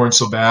road trips weren't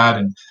so bad.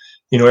 And,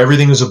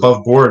 everything was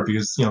above board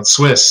because,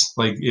 Swiss,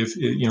 like if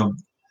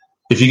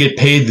you get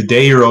paid the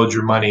day you owed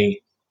your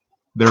money,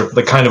 they're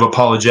like kind of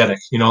apologetic,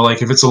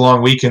 like if it's a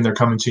long weekend, they're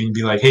coming to you and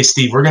be like, hey,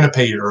 Steve, we're going to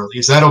pay you early.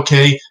 Is that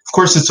okay? Of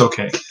course it's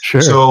okay.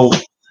 Sure. So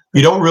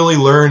you don't really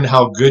learn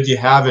how good you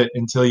have it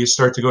until you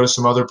start to go to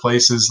some other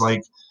places.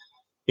 Like,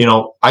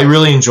 I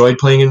really enjoyed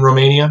playing in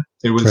Romania.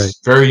 It was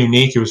very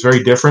unique. It was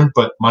very different,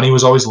 but money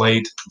was always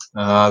late.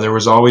 There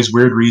was always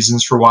weird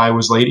reasons for why it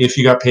was late, if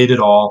you got paid at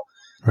all.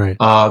 Right.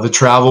 The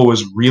travel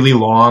was really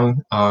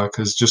long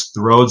because just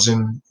the roads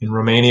in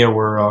Romania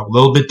were a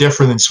little bit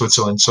different than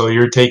Switzerland. So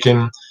you're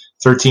taking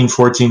 13,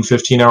 14,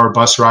 15-hour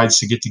bus rides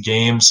to get to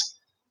games.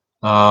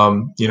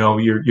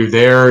 You're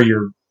there,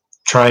 you're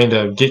trying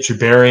to get your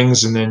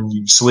bearings, and then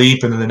you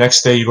sleep, and then the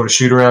next day you go to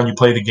shoot around, you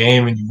play the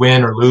game, and you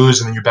win or lose,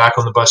 and then you're back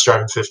on the bus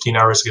driving 15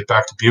 hours to get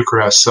back to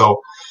Bucharest.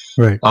 So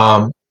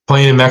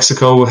playing in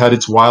Mexico had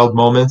its wild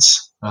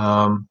moments.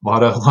 A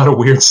lot of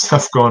weird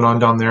stuff going on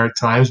down there at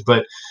times,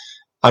 but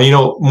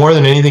more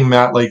than anything,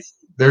 Matt, like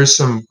there's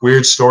some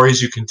weird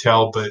stories you can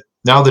tell, but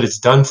now that it's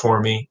done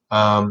for me,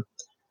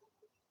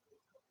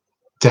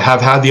 to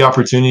have had the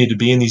opportunity to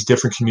be in these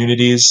different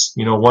communities,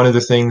 one of the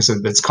things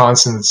that's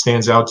constant that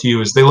stands out to you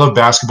is they love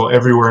basketball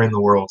everywhere in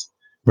the world.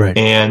 Right.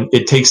 And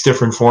it takes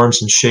different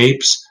forms and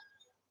shapes,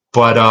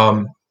 but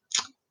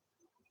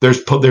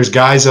there's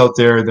guys out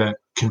there that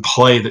can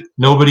play that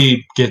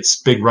nobody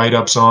gets big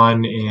write-ups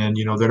on, and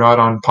they're not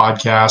on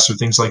podcasts or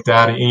things like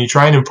that. And you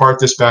try and impart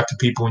this back to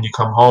people when you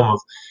come home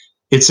of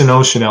it's an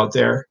ocean out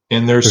there,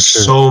 and there's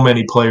so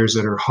many players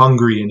that are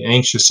hungry and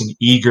anxious and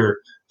eager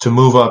to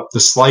move up the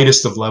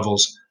slightest of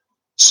levels.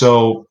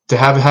 So to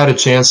have had a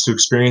chance to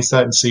experience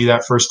that and see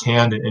that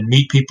firsthand and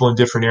meet people in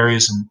different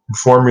areas and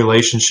form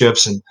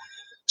relationships and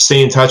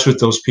stay in touch with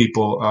those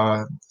people,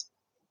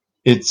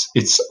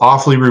 it's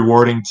awfully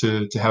rewarding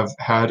to have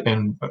had,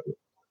 and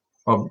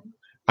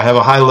I have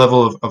a high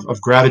level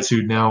of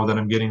gratitude now that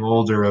I'm getting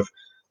older of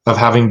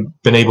having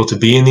been able to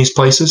be in these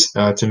places,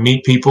 to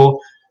meet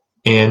people,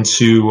 and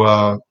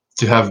to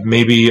have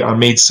maybe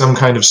made some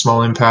kind of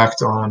small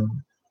impact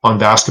on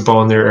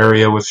basketball in their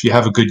area. If you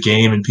have a good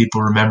game and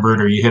people remember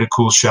it, or you hit a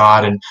cool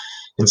shot and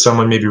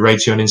someone maybe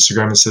writes you on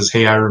Instagram and says,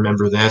 "Hey, I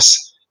remember this."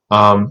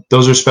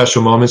 Those are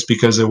special moments,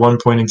 because at one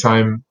point in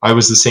time, I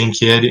was the same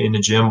kid in the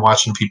gym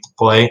watching people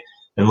play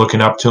and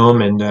looking up to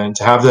them, and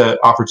to have the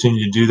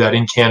opportunity to do that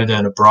in Canada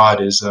and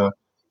abroad is a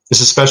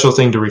special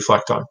thing to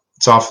reflect on.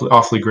 It's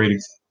awfully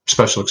great,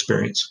 special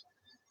experience.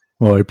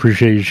 Well, I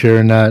appreciate you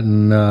sharing that,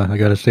 and I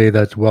got to say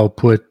that's well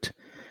put.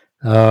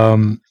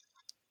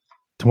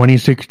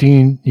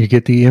 2016, you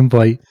get the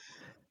invite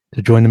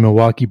to join the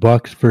Milwaukee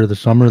Bucks for the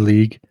Summer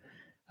League.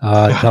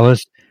 Tell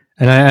us,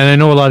 and I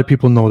know a lot of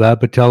people know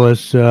that, but tell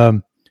us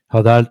how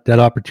that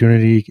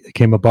opportunity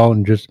came about,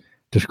 and just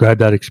describe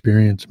that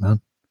experience, man.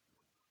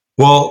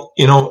 Well,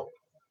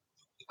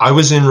 I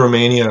was in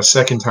Romania a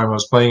second time. I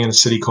was playing in a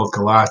city called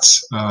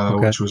Galați,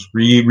 which was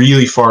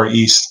really far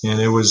east,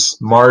 and it was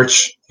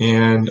March.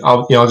 And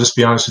I'll just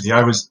be honest with you,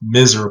 I was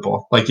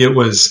miserable. Like, it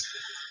was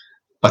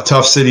a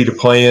tough city to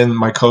play in.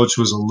 My coach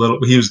was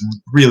he was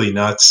really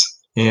nuts,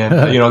 and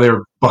they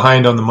were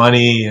behind on the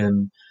money,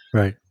 and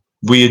right.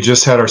 We had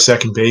just had our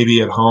second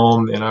baby at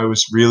home, and I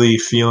was really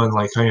feeling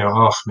like,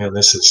 oh man,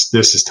 this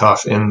is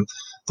tough. And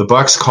the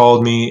Bucks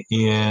called me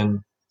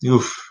in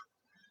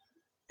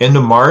end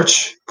of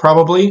March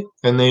probably,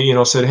 and they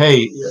said,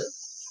 "Hey,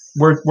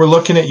 we're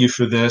looking at you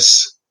for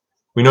this.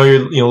 We know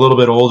you're a little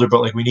bit older,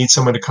 but like, we need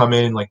someone to come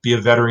in and like be a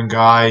veteran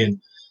guy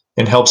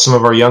and help some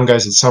of our young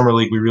guys at Summer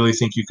League. We really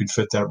think you could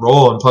fit that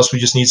role, and plus we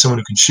just need someone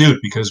who can shoot,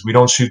 because we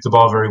don't shoot the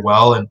ball very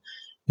well." And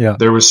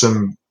there was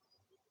some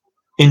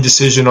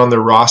indecision on their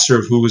roster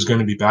of who was going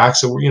to be back,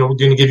 so we're going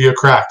to give you a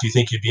crack. Do you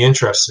think you'd be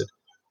interested?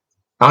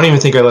 I don't even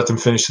think I let them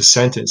finish the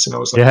sentence, and I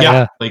was like,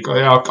 yeah. Like,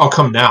 I'll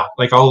come now.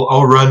 Like,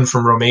 I'll run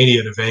from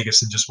Romania to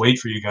Vegas and just wait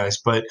for you guys.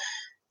 But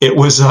it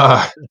was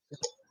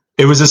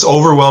this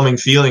overwhelming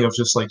feeling of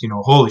just like,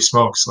 holy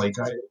smokes, like,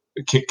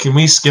 can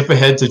we skip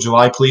ahead to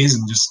July, please,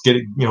 and just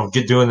get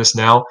doing this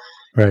now?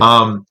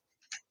 Right.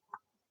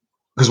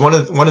 Because one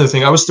of the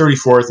things, I was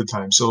 34 at the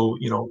time, so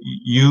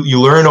you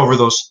learn over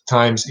those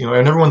times,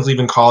 and everyone's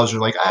leaving college.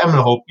 They're like, I'm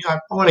gonna hope, I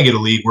want to get a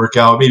league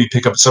workout, maybe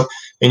pick up some,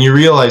 and you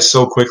realize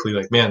so quickly,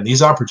 like, man,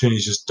 these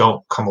opportunities just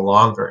don't come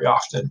along very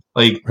often.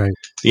 Like, right.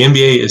 The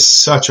NBA is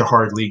such a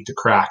hard league to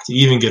crack, to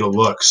even get a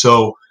look.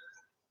 So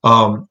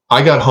I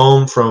got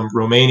home from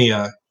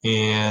Romania,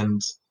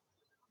 and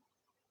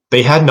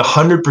they hadn't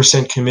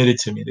 100% committed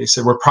to me. They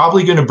said, "We're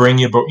probably going to bring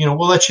you, but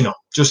we'll let you know.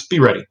 Just be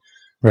ready."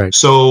 Right.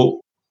 So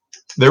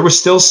there was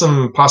still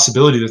some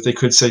possibility that they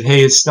could say,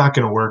 "Hey, it's not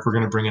going to work. We're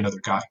going to bring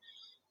another guy."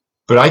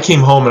 But I came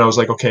home and I was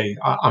like, okay,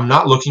 I'm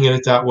not looking at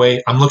it that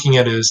way. I'm looking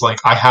at it as like,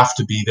 I have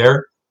to be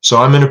there. So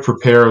I'm going to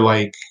prepare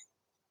like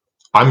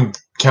I'm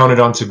counted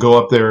on to go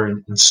up there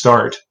and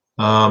start.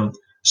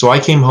 So I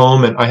came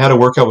home and I had a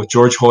workout with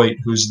George Hoyt,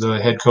 who's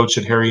the head coach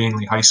at Harry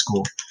Ainley High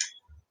School.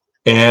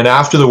 And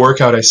after the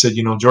workout, I said,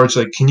 George,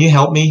 like, can you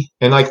help me?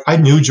 And like, I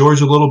knew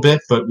George a little bit,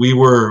 but we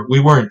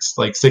weren't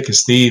like thick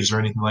as thieves or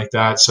anything like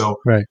that. So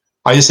right.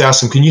 I just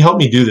asked him, can you help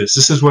me do this?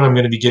 This is what I'm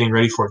going to be getting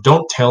ready for.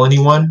 Don't tell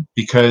anyone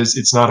because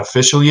it's not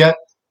official yet,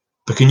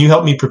 but can you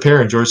help me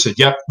prepare? And George said,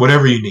 yep,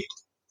 whatever you need.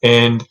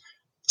 And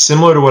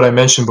similar to what I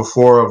mentioned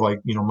before of like,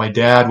 my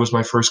dad was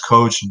my first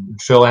coach, and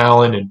Phil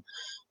Allen and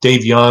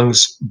Dave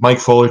Youngs, Mike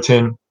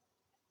Fullerton.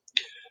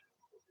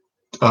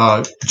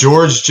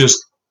 George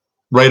just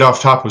right off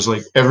top was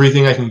like,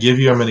 everything I can give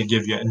you, I'm going to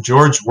give you. And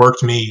George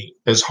worked me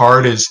as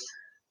hard as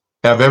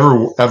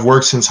I've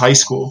worked since high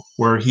school,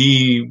 where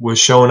he was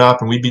showing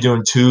up and we'd be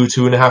doing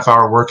 2.5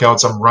 hour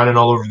workouts. I'm running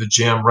all over the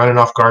gym, running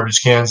off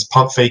garbage cans,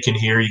 pump faking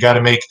here. You got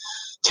to make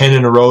 10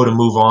 in a row to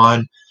move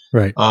on.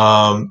 Right.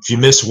 If you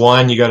miss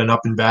one, you got an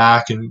up and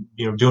back, and,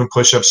 doing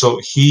push-ups.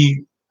 So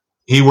he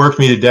worked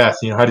me to death,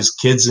 had his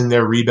kids in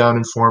there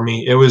rebounding for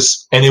me. It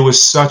was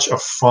such a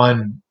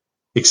fun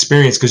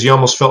experience because you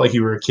almost felt like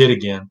you were a kid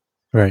again.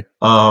 Right.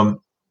 And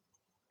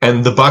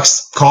the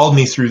Bucks called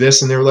me through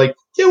this and they were like,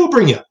 yeah, we'll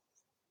bring you.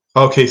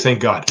 Okay,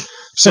 thank God.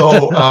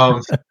 So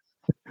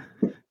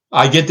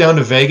I get down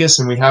to Vegas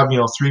and we have,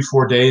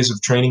 3-4 days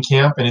of training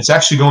camp, and it's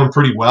actually going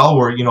pretty well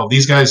where,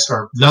 these guys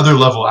are another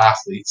level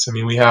athletes. I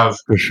mean, we have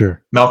for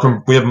sure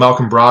Malcolm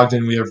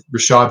Brogdon, we have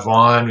Rashad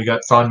Vaughn, we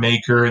got Thon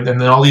Maker, and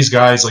then all these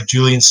guys like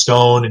Julian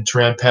Stone and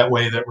Taran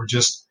Petway that were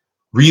just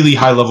really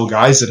high level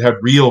guys that had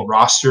real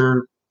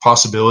roster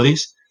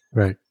possibilities.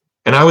 Right.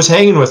 And I was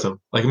hanging with them.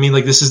 Like,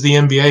 this is the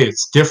NBA.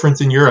 It's different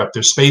than Europe.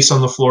 Their space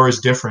on the floor is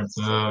different.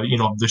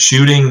 The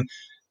shooting,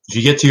 if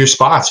you get to your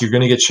spots, you're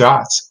going to get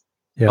shots.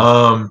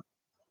 Yeah.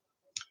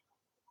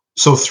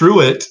 So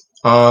through it,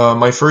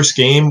 my first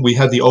game, we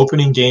had the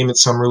opening game at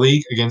Summer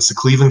League against the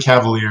Cleveland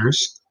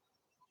Cavaliers.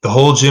 The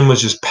whole gym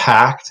was just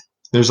packed.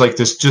 There's like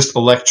this just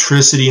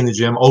electricity in the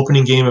gym.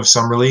 Opening game of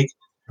Summer League.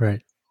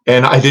 Right.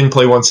 and I didn't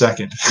play 1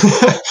 second.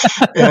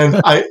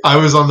 And I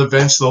was on the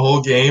bench the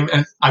whole game.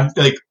 And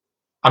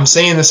I'm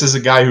saying this as a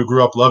guy who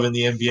grew up loving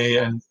the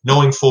NBA and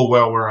knowing full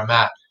well where I'm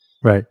at.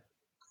 Right.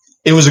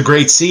 It was a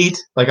great seat.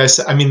 Like I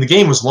said, I mean, the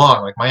game was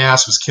long. Like my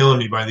ass was killing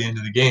me by the end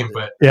of the game.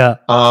 But yeah.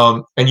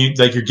 And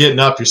you're getting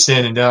up, you're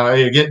standing down,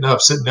 you're getting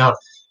up, sitting down.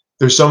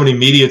 There's so many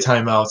media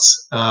timeouts.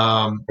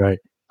 Right.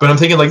 But I'm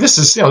thinking like this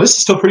is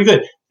still pretty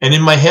good. And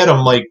in my head,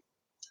 I'm like,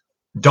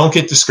 don't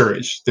get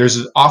discouraged. There's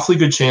an awfully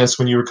good chance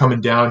when you were coming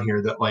down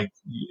here that like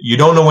you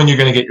don't know when you're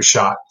going to get your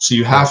shot. So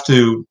you have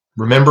to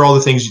remember all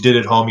the things you did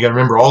at home. You got to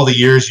remember all the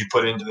years you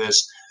put into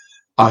this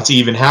to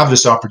even have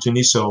this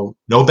opportunity. So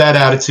no bad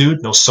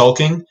attitude, no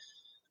sulking.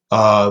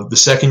 The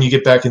second you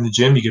get back in the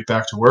gym, you get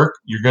back to work,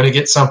 you're going to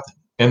get something.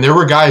 And there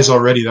were guys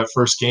already that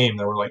first game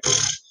that were like,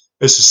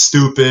 this is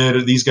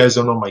stupid. These guys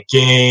don't know my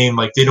game.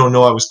 Like they don't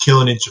know I was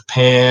killing in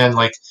Japan.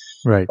 Like,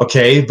 right.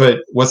 Okay, but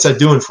what's that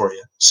doing for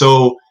you?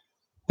 So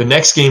the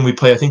next game we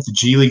play, I think the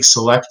G League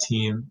Select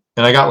team,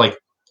 and I got like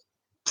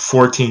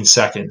 14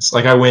 seconds.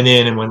 Like I went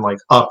in and went like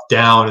up,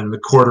 down, and the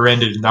quarter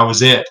ended, and that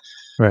was it.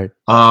 Right.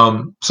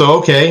 So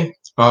okay,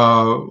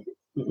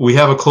 we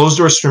have a closed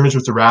door scrimmage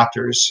with the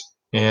Raptors,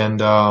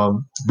 and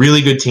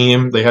really good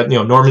team. They had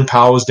Norman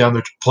Powell was down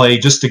there to play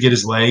just to get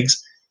his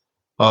legs.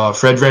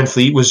 Fred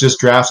VanVleet was just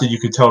drafted. You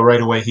could tell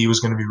right away he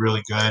was going to be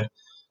really good.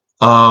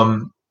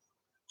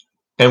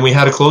 And we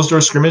had a closed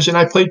door scrimmage, and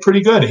I played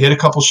pretty good. I hit a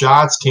couple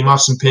shots, came off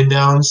some pin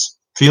downs,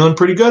 feeling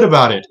pretty good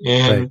about it,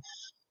 and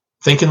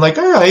thinking like,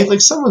 all right,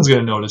 like someone's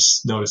going to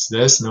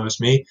notice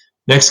me.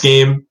 Next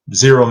game,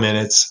 0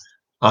 minutes.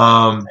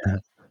 But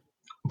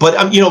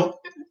the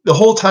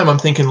whole time I'm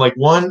thinking like,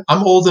 one,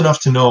 I'm old enough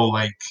to know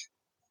like,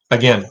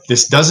 again,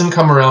 this doesn't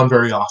come around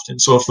very often.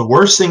 So if the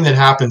worst thing that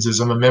happens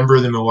is I'm a member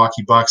of the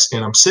Milwaukee Bucks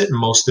and I'm sitting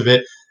most of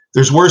it,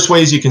 there's worse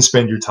ways you can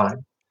spend your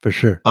time. For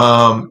sure.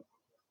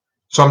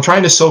 So I'm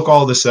trying to soak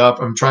all this up.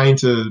 I'm trying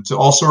to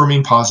also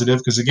remain positive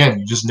because, again,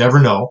 you just never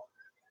know.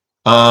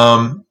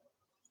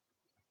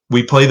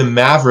 We play the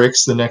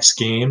Mavericks the next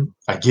game.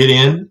 I get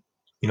in,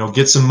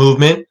 get some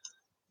movement,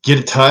 get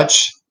a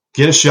touch,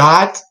 get a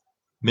shot,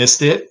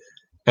 missed it.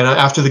 And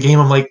after the game,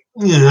 I'm like,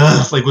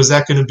 like, was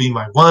that going to be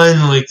my one?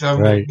 Like,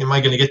 am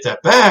I going to get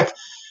that back?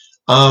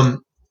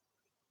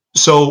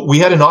 So we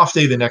had an off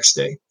day the next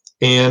day.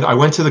 And I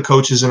went to the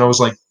coaches and I was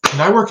like, can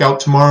I work out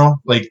tomorrow?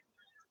 Like,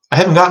 I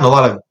haven't gotten a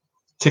lot of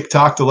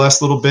TikTok the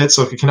last little bit.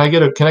 So can I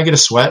get a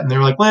sweat? And they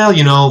were like, well,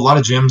 a lot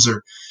of gyms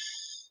are,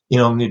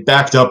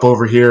 backed up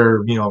over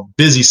here,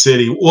 busy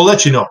city. We'll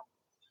let you know.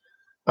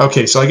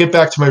 Okay. So I get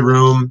back to my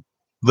room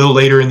a little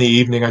later in the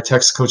evening. I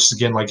text the coaches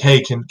again, like,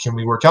 hey, can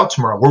we work out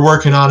tomorrow? We're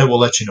working on it. We'll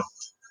let you know.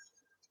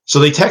 So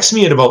they text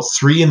me at about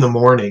 3 a.m.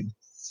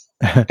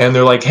 and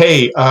they're like,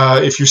 hey,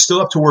 if you're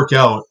still up to work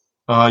out,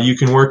 you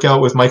can work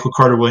out with Michael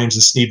Carter-Williams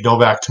and Steve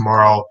Novak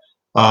tomorrow.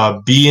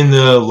 Be in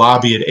the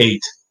lobby at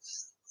 8.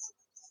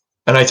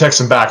 And I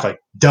text him back like,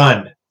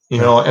 done,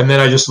 and then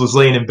I just was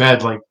laying in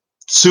bed, like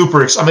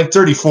super I'm like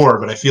 34,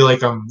 but I feel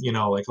like I'm,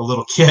 like a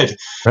little kid.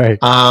 Right.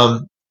 I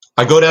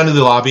go down to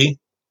the lobby.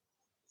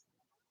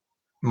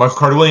 Michael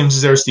Carter-Williams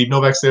is there. Steve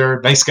Novak's there.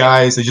 Nice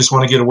guys. They just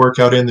want to get a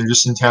workout in. They're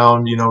just in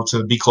town,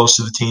 to be close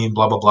to the team,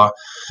 blah, blah, blah.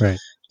 Right.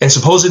 And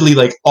supposedly,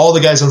 like, all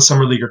the guys on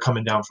Summer League are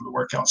coming down for the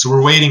workout. So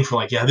we're waiting for,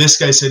 like, this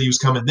guy said he was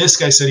coming. This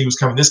guy said he was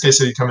coming. This guy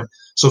said he was coming.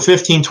 So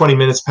 15, 20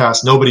 minutes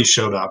passed. Nobody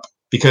showed up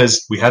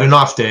because we had an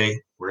off day.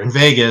 We're in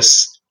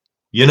Vegas,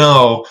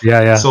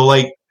 Yeah. So,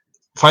 like,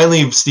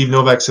 finally, Steve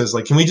Novak says,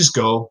 like, can we just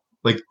go?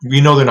 Like,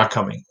 we know they're not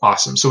coming.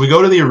 Awesome. So we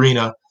go to the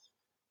arena,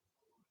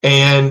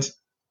 and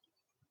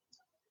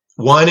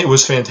one, it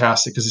was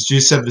fantastic because, as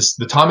you said,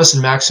 the Thomas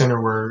and Mack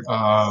Center where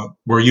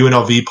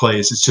UNLV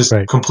plays, it's just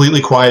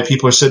completely quiet.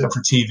 People are sitting up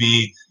for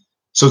TV.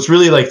 So it's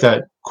really like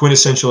that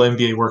quintessential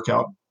NBA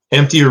workout.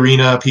 Empty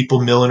arena,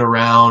 people milling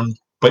around,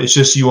 but it's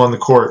just you on the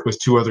court with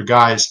 2 other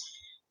guys.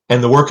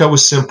 And the workout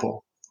was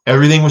simple.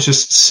 Everything was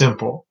just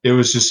simple. It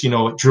was just,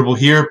 dribble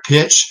here,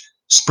 pitch,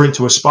 sprint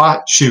to a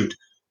spot, shoot.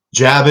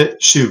 Jab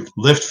it, shoot.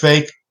 Lift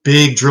fake,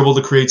 big dribble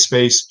to create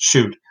space,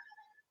 shoot.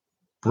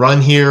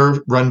 Run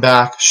here, run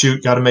back,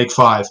 shoot, got to make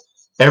 5.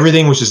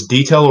 Everything was just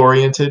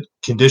detail-oriented,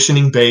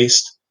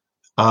 conditioning-based,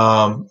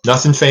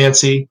 nothing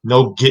fancy,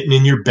 no getting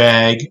in your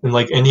bag and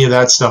like any of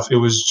that stuff. It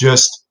was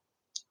just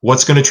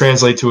what's going to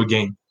translate to a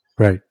game.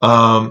 Right.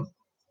 And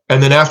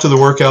then after the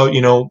workout,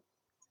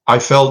 I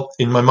felt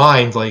in my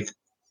mind like,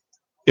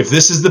 if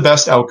this is the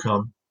best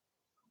outcome,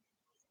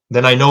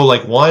 then I know,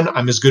 like, 1,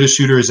 I'm as good a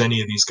shooter as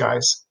any of these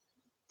guys.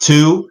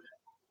 2,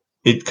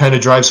 it kind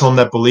of drives home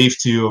that belief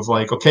to you of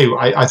like, okay,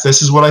 I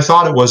this is what I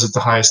thought it was at the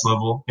highest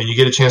level, and you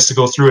get a chance to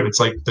go through it. It's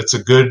like, that's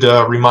a good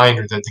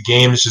reminder that the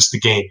game is just the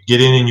game. You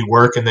get in and you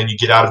work, and then you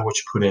get out of what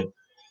you put in.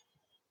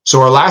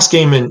 So our last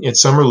game in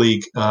Summer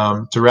League,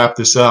 to wrap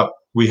this up,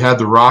 we had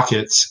the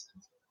Rockets,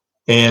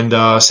 and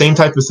same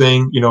type of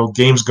thing,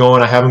 game's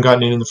going. I haven't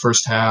gotten in the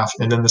first half,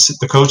 and then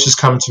the coaches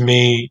come to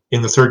me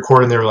in the third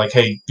quarter, and they were like,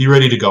 hey, be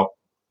ready to go.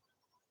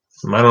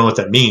 I don't know what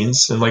that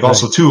means. And like,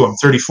 also too, I'm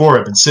 34.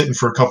 I've been sitting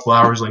for a couple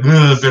hours, like,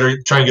 better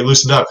try and get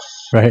loosened up.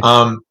 Right.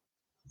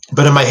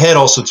 But in my head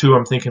also too,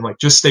 I'm thinking like,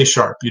 just stay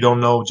sharp. You don't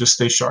know, just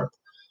stay sharp.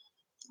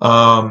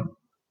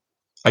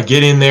 I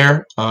get in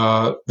there.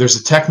 There's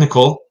a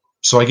technical,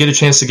 so I get a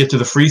chance to get to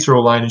the free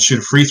throw line and shoot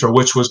a free throw,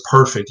 which was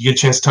perfect. You get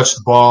a chance to touch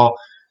the ball.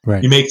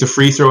 Right. You make the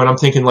free throw, and I'm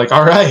thinking like,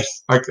 all right,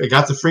 I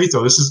got the free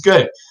throw. This is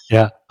good.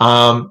 Yeah.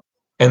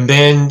 And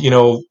then,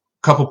 a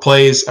couple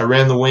plays, I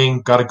ran the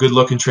wing, got a good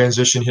look in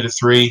transition, hit a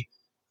three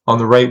on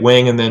the right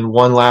wing, and then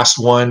one last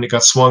one. It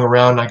got swung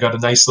around, and I got a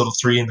nice little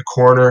three in the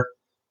corner.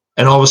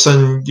 And all of a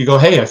sudden, you go,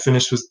 hey, I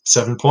finished with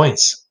 7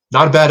 points.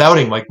 Not a bad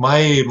outing. Like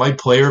my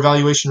player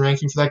evaluation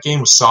ranking for that game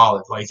was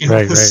solid. Like it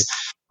was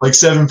like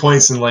 7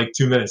 points in like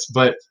 2 minutes.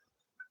 But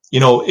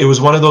it was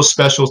one of those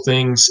special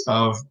things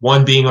of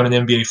one being on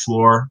an NBA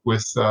floor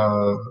with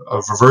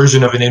a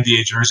version of an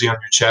NBA jersey on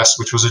your chest,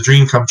 which was a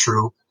dream come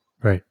true.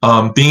 Right.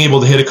 Being able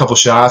to hit a couple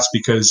shots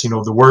because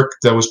the work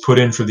that was put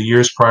in for the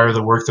years prior,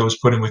 the work that was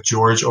put in with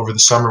George over the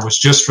summer was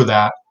just for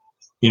that.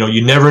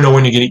 You never know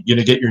when you're going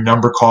to get your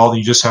number called.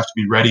 You just have to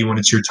be ready when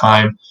it's your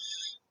time.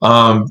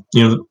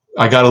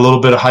 I got a little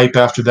bit of hype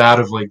after that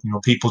of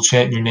people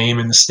chanting your name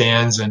in the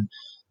stands and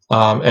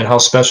how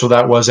special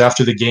that was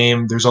after the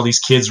game. There's all these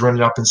kids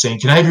running up and saying,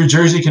 "Can I have your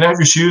jersey? Can I have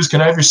your shoes?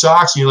 Can I have your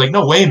socks?" And you're like,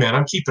 "No way, man!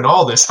 I'm keeping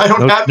all this. I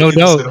don't have this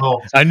at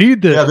home. I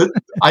need this. Yeah,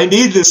 I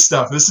need this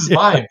stuff. This is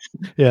mine."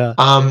 Yeah.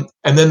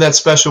 And then that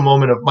special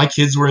moment of my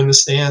kids were in the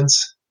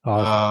stands.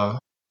 Awesome.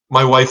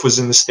 My wife was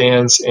in the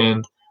stands,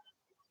 and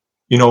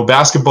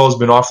basketball has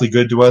been awfully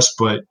good to us,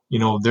 but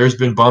there's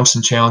been bumps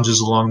and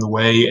challenges along the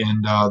way,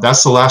 and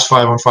that's the last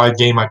 5-on-5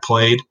 game I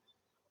played.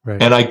 Right.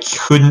 And I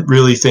couldn't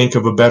really think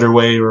of a better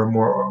way or a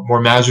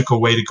more magical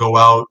way to go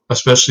out,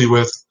 especially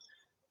with,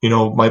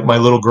 my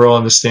little girl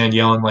on the stand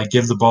yelling, like,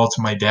 "Give the ball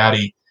to my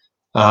daddy."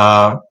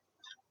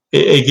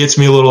 It gets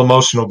me a little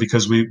emotional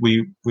because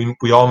we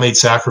all made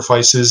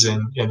sacrifices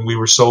and we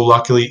were so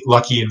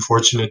lucky and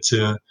fortunate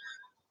to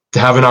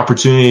have an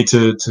opportunity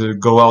to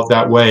go out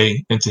that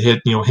way and to hit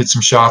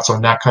some shots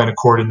on that kind of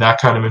court in that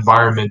kind of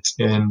environment.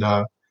 And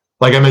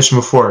like I mentioned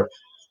before,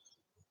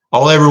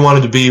 all I ever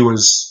wanted to be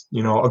was,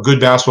 a good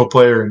basketball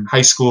player in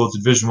high school at the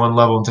Division I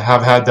level, and to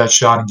have had that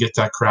shot and get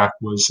that crack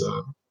was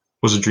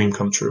a dream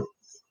come true.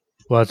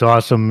 Well, that's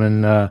awesome,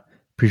 and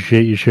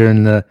appreciate you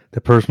sharing the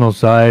personal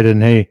side.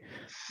 And hey,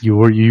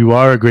 you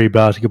are a great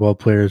basketball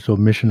player, so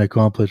mission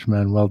accomplished,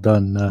 man. Well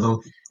done.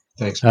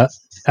 Thanks.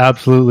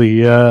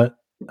 Absolutely.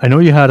 I know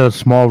you had a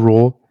small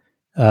role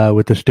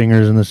with the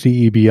Stingers in the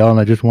CEBL, and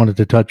I just wanted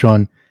to touch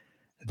on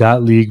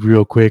that league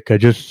real quick. I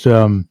just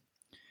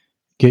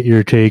get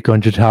your take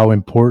on just how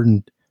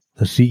important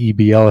the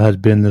CEBL has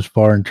been this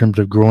far in terms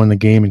of growing the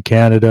game in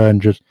Canada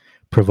and just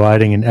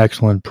providing an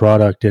excellent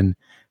product in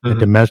a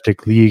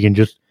domestic league and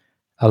just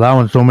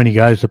allowing so many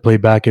guys to play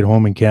back at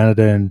home in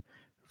Canada in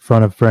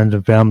front of friends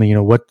and family.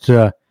 What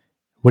do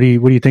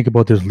you think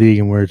about this league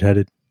and where it's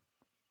headed?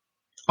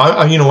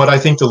 I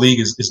think the league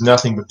is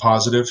nothing but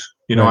positive.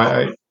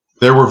 Right.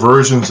 There were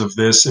versions of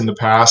this in the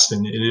past,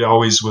 and it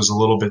always was a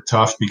little bit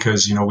tough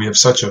because we have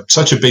such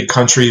a big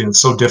country and it's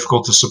so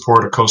difficult to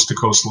support a coast to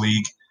coast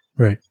league.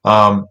 Right.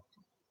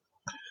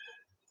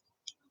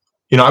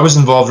 I was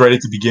involved right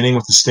at the beginning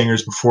with the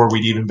Stingers before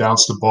we'd even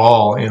bounced the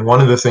ball, and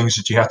one of the things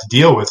that you have to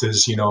deal with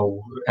is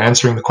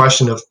answering the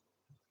question of,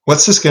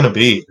 what's this going to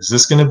be? Is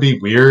this going to be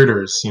weird,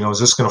 or is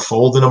this going to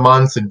fold in a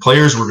month? And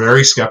players were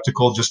very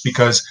skeptical just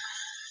because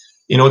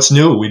it's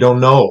new. We don't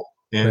know.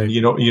 And right.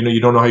 you don't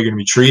know how you're going to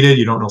be treated.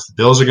 You don't know if the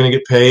bills are going to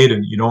get paid,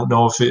 and you don't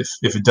know if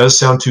it does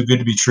sound too good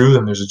to be true,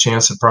 then there's a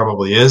chance it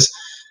probably is.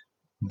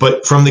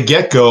 But from the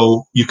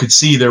get-go, you could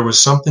see there was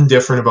something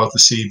different about the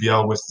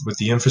CEBL with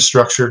the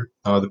infrastructure,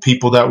 the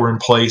people that were in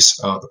place,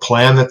 the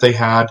plan that they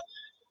had.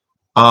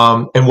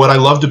 And what I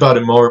loved about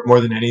it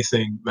more than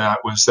anything, Matt,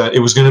 was that it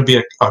was going to be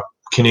a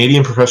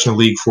Canadian professional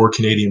league for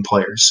Canadian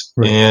players.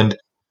 Right. And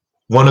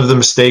one of the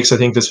mistakes I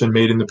think that's been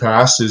made in the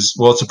past is,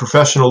 well, it's a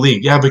professional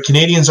league. Yeah, but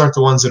Canadians aren't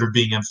the ones that are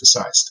being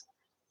emphasized.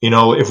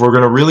 If we're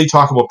going to really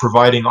talk about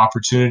providing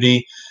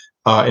opportunity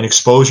and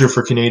exposure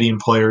for Canadian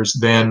players,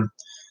 then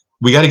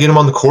we got to get them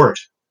on the court.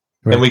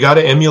 Right. And we got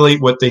to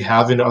emulate what they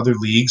have in other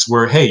leagues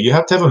where, hey, you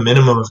have to have a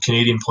minimum of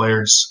Canadian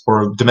players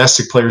or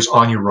domestic players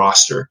on your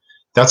roster.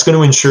 That's going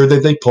to ensure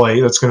that they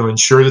play. That's going to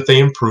ensure that they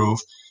improve.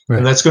 Right.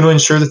 And that's going to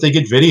ensure that they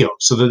get video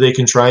so that they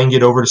can try and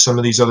get over to some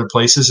of these other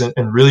places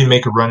and really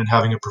make a run at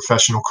having a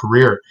professional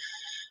career.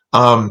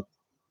 The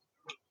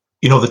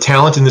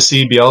talent in the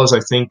CEBL is, I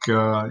think,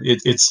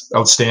 it's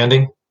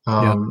outstanding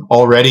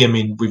already. I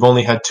mean, we've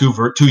only had two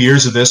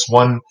years of this,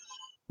 one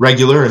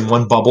regular and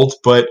one bubbled,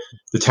 but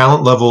the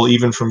talent level,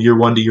 even from year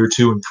 1 to year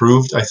 2,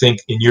 improved. I think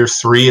in year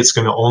 3, it's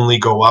going to only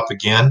go up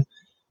again.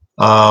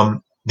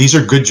 These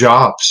are good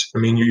jobs. I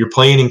mean, you're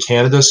playing in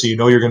Canada, so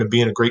you're going to be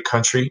in a great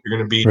country. You're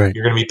going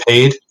to be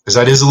paid, because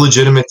that is a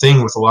legitimate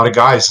thing with a lot of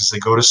guys as they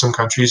go to some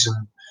countries, and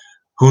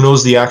who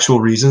knows the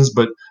actual reasons,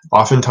 but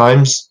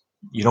oftentimes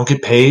you don't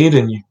get paid,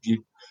 and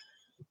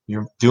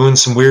you're doing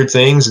some weird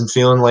things and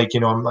feeling like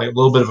I'm like a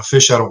little bit of a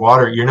fish out of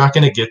water. You're not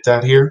going to get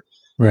that here.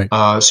 Right.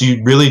 So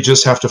you really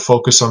just have to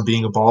focus on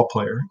being a ball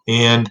player.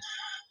 And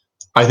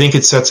I think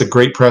it sets a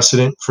great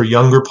precedent for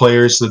younger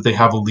players that they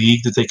have a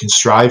league that they can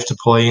strive to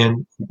play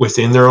in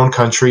within their own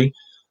country,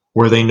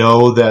 where they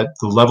know that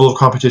the level of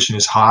competition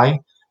is high,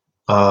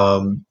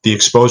 the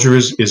exposure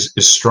is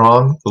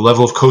strong, the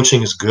level of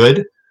coaching is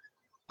good,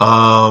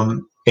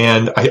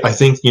 and I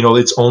think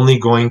it's only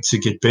going to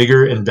get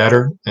bigger and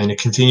better, and it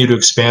continue to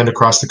expand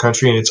across the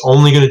country, and it's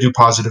only going to do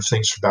positive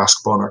things for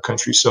basketball in our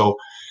country. So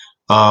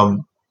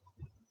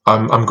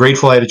I'm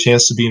grateful I had a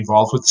chance to be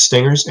involved with the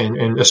Stingers,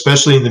 and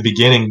especially in the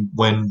beginning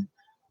when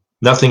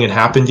nothing had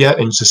happened yet,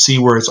 and to see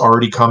where it's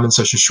already come in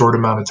such a short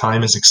amount of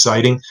time is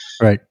exciting.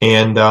 Right.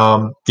 And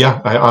I'm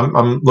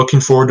looking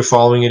forward to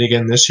following it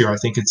again this year. I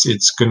think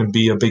it's going to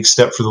be a big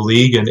step for the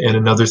league, and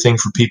another thing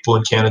for people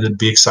in Canada to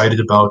be excited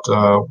about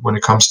when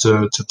it comes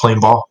to playing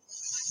ball.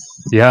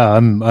 Yeah,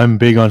 I'm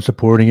big on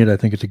supporting it. I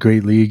think it's a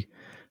great league.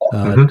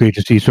 It's great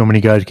to see so many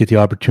guys get the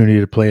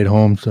opportunity to play at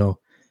home. So,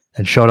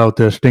 and shout out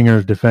the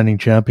Stingers, defending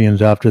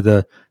champions after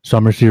the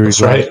summer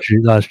series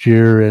last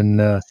year,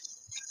 and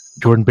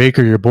Jordan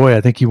Baker, your boy,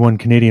 I think he won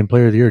Canadian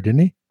Player of the Year,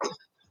 didn't he?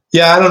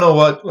 Yeah, I don't know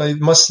what they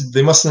must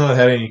have not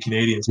had any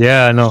Canadians.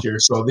 Yeah, I know. Year,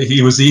 so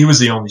he was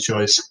the only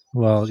choice.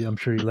 Well, I'm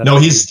sure he left. No,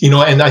 he's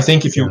and I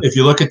think if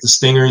you look at the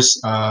Stingers,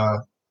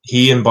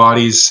 he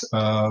embodies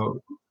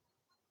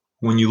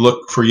when you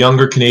look for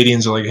younger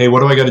Canadians are like, hey, what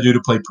do I got to do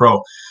to play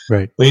pro?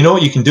 Right. Well, you know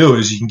what you can do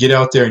is you can get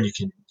out there and you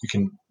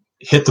can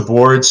hit the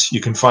boards,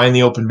 you can find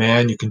the open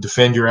man, you can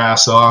defend your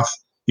ass off,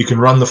 you can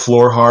run the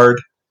floor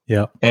hard.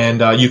 Yeah,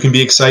 and you can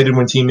be excited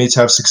when teammates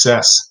have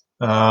success.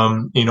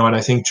 And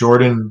I think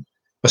Jordan,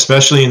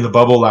 especially in the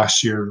bubble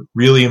last year,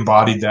 really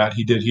embodied that.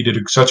 He did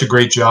such a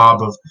great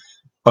job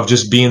of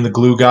just being the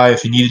glue guy.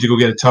 If he needed to go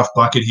get a tough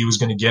bucket, he was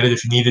going to get it.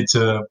 If he needed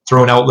to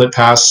throw an outlet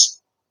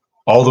pass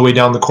all the way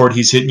down the court,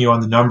 he's hitting you on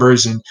the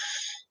numbers. And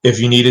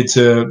if you needed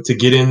to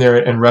get in there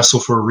and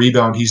wrestle for a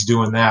rebound, he's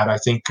doing that. I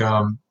think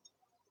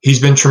he's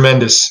been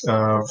tremendous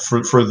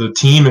for the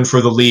team and for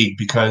the league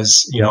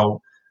because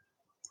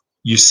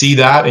you see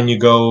that and you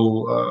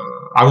go,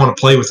 I want to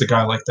play with a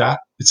guy like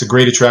that. It's a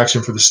great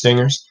attraction for the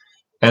Stingers.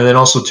 And then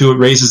also, too, it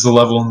raises the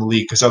level in the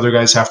league because other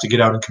guys have to get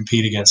out and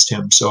compete against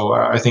him. So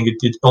I think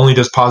it only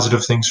does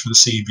positive things for the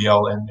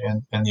CEBL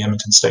and the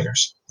Edmonton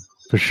Stingers.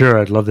 For sure.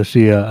 I'd love to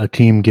see a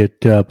team get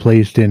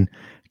placed in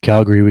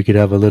Calgary. We could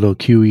have a little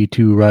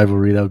QE2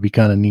 rivalry. That would be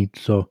kind of neat.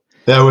 So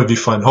that would be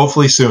fun.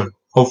 Hopefully soon.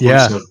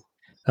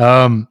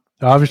 Soon.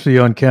 Obviously,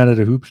 on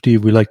Canada Hoop,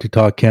 Steve, we like to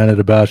talk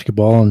Canada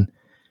basketball, and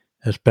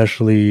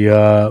especially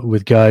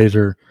with guys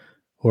or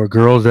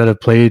girls that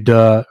have played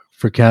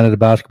for Canada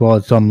basketball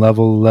at some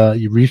level.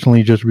 You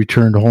recently just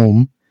returned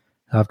home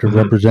after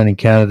representing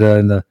Canada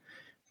in the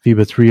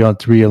FIBA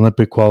 3-on-3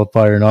 Olympic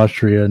qualifier in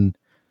Austria, and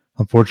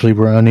unfortunately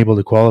we're unable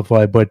to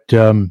qualify, but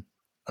I'm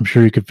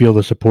sure you could feel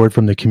the support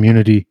from the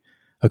community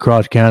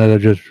across Canada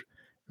just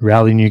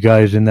rallying you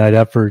guys in that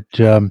effort.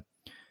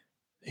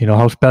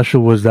 How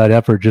special was that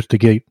effort just to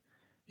get,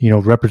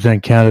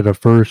 represent Canada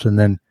first and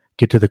then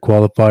get to the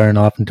qualifier, and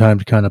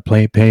oftentimes kind of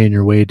paying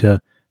your way to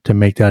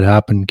make that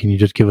happen? Can you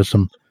just give us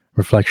some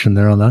reflection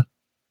there on that?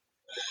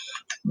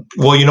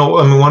 Well,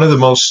 one of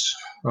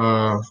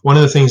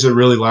the things that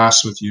really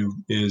lasts with you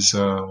is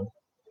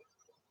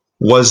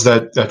was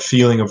that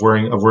feeling of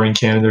wearing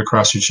Canada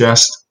across your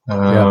chest.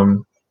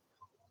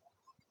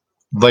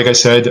 Like I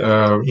said,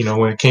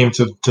 when it came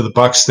to the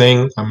Bucks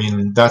thing, I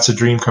mean, that's a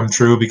dream come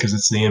true because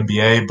it's the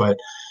NBA. But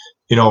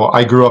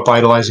I grew up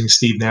idolizing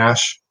Steve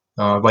Nash.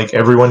 Like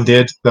everyone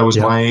did that was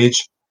my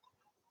age.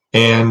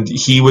 And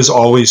he was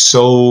always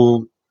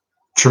so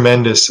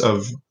tremendous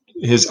of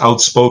his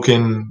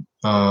outspoken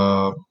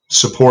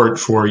support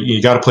for,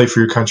 you got to play for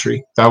your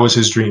country. That was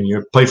his dream.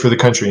 You play for the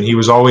country. And he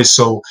was always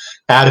so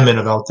adamant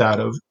about that,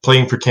 of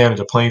playing for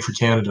Canada.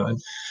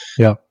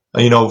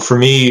 And, for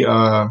me,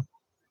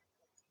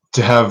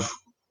 to have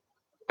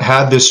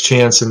had this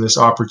chance and this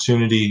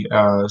opportunity,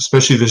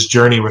 especially this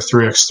journey with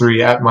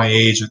 3x3 at my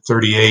age at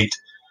 38,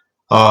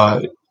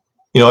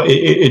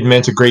 it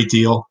meant a great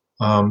deal.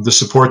 The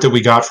support that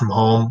we got from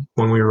home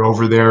when we were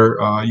over there,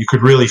 you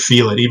could really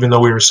feel it. Even though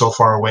we were so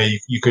far away,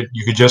 you could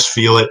just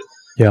feel it.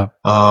 Yeah.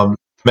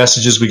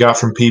 Messages we got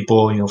from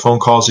people, phone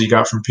calls that you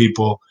got from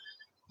people,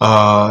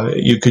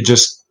 you could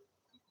just,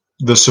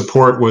 the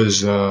support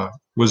was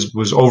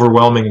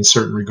overwhelming in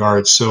certain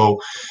regards. So,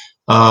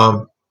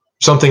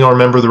 something I'll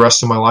remember the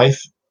rest of my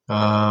life.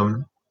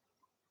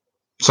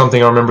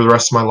 Something I remember the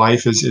rest of my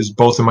life is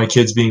both of my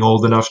kids being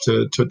old enough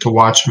to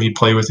watch me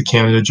play with the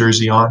Canada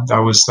jersey on. That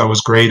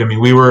was great. I mean,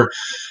 we were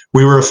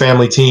a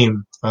family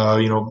team.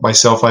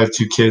 Myself, I have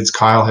 2 kids.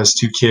 Kyle has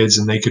 2 kids,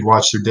 and they could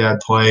watch their dad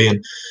play.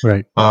 And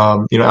right.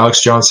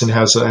 Alex Johnson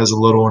has a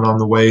little one on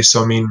the way.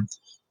 So I mean,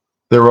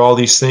 there were all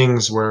these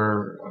things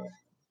where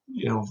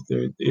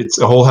it's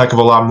a whole heck of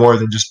a lot more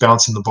than just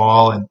bouncing the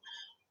ball. And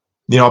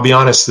I'll be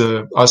honest,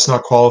 us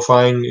not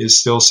qualifying is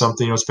still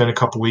something. It's been a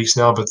couple weeks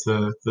now, but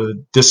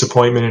the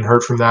disappointment and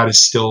hurt from that is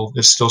still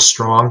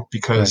strong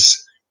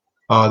because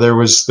there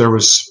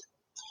was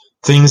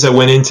things that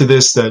went into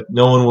this that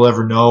no one will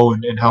ever know,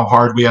 and how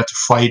hard we had to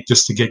fight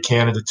just to get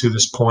Canada to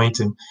this point.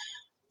 And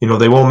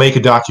they won't make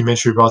a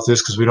documentary about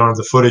this because we don't have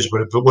the footage,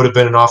 but it would have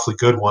been an awfully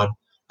good one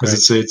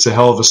because it's a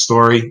hell of a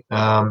story.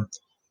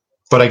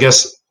 But I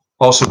guess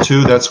also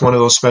too, that's one of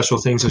those special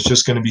things that's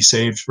just going to be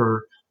saved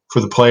for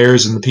the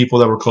players and the people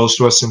that were close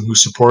to us and who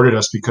supported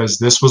us, because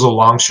this was a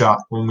long shot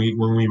when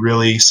we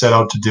really set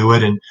out to do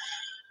it. And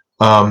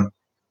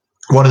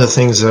one of the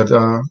things that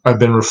I've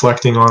been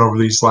reflecting on over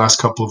these last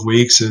couple of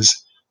weeks is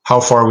how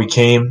far we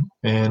came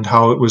and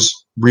how it was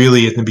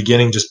really at the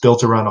beginning just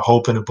built around a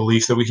hope and a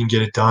belief that we can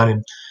get it done,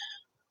 and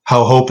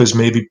how hope is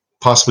maybe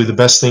possibly the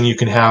best thing you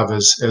can have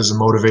as a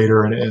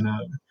motivator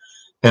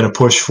and a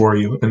push for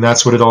you. And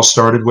that's what it all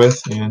started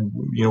with. And,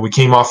 we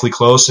came awfully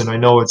close, and I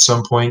know at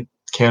some point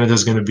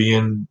Canada's going to be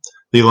in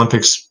the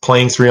Olympics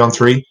playing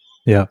 3-on-3.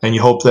 Yeah. And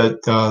you hope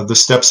that the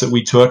steps that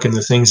we took and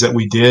the things that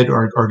we did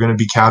are going to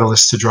be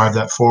catalysts to drive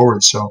that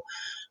forward. So,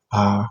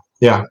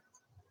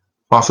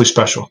 awfully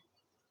special.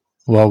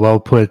 Well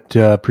put.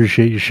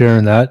 Appreciate you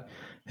sharing that.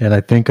 And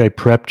I think I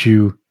prepped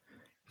you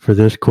for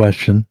this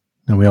question.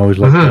 And we always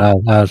like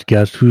to ask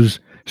guests, who's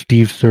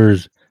Steve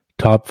Sir's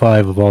top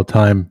 5 of all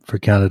time for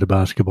Canada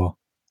basketball?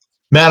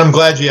 Matt, I'm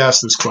glad you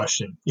asked this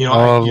question.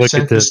 You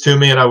sent this to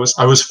me, and I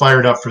was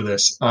fired up for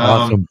this.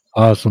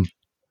 Awesome.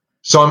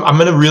 So I'm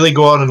going to really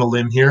go out on a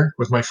limb here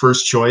with my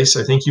first choice.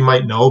 I think you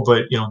might know,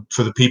 but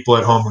for the people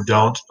at home who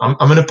don't, I'm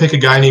going to pick a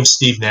guy named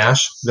Steve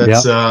Nash.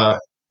 That's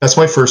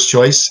my first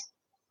choice.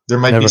 There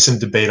might be some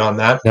debate on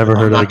that. Never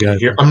heard of the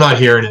guy. I'm not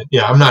hearing it.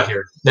 Yeah, I'm not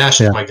hearing it. Nash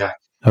is my guy.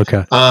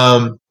 Okay.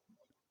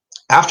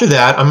 After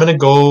that, I'm going to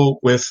go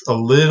with a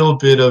little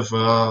bit of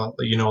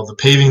the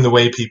paving the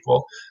way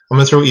people. I'm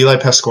going to throw Eli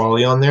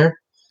Pasquale on there.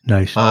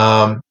 Nice.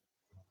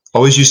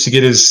 Always used to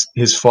get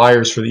his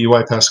flyers for the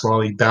Eli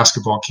Pasquale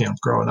basketball camp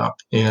growing up.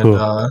 And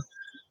cool.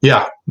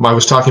 I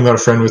was talking about a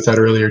friend with that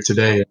earlier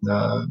today.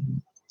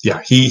 And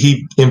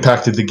he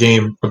impacted the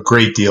game a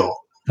great deal.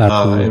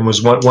 And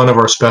was one of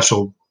our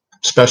special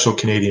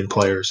Canadian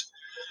players.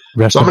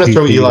 So I'm going to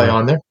throw Eli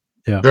on there.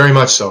 Yeah. Very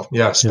much so.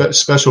 Yeah.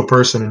 Special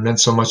person and meant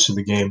so much to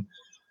the game.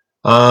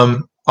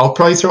 I'll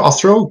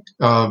throw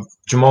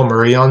Jamal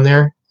Murray on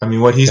there. I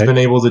mean, what he's been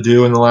able to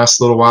do in the last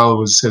little while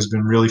has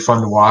been really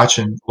fun to watch.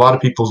 And a lot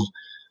of people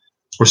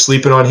were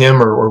sleeping on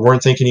him or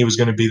weren't thinking he was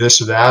going to be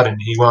this or that. And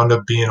he wound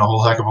up being a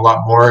whole heck of a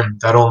lot more. And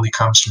that only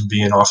comes from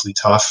being awfully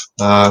tough.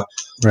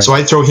 So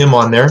I'd throw him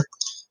on there.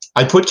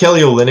 I'd put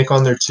Kelly Olynyk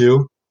on there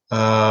too.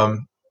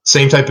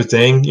 Same type of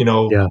thing.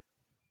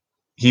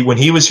 When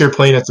he was here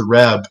playing at the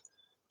Reb,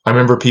 I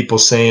remember people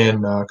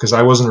saying, because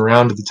I wasn't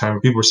around at the time,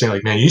 people were saying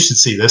like, man, you should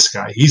see this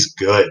guy. He's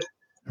good.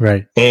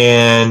 Right.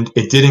 And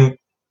it didn't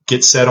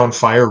get set on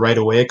fire right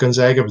away at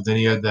Gonzaga, but then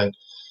he had that,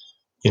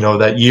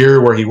 that year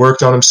where he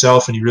worked on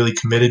himself and he really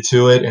committed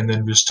to it, and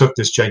then just took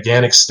this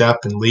gigantic step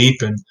and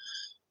leap. And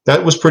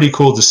that was pretty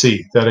cool to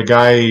see, that a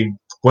guy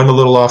went a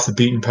little off the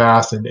beaten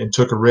path and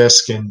took a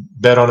risk and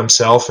bet on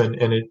himself, and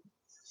it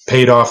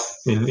paid off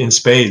in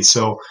spades.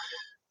 So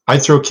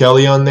I'd throw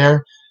Kelly on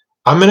there.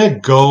 I'm going to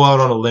go out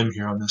on a limb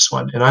here on this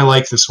one, and I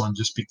like this one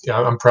just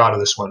because I'm proud of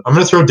this one. I'm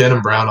going to throw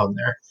Denham Brown on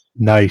there.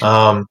 Nice.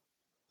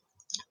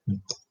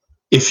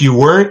 If you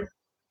weren't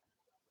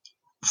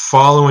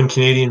following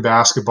Canadian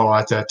basketball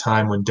at that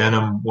time when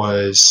Denham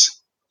was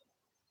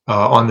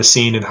on the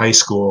scene in high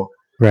school,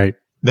 right,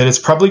 then it's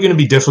probably going to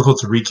be difficult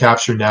to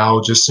recapture now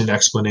just in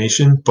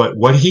explanation. But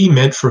what he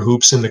meant for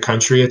hoops in the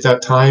country at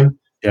that time,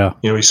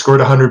 he scored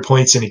 100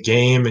 points in a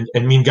game. And I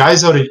mean,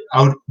 guys out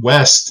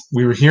west,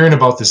 we were hearing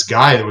about this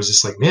guy that was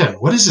just like, man,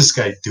 what is this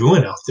guy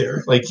doing out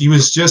there? Like, he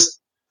was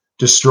just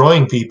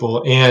destroying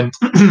people. And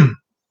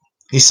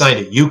he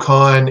signed at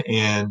UConn,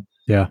 and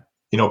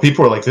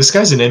people were like, this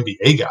guy's an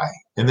NBA guy.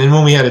 And then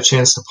when we had a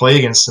chance to play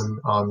against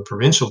him on the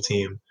provincial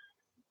team,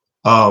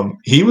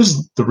 he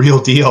was the real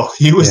deal.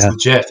 He was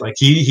legit. Like,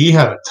 he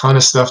had a ton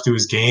of stuff to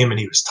his game, and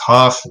he was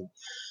tough. And,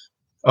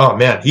 oh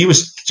man, he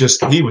was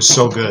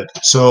so good.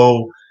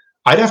 So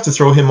I'd have to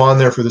throw him on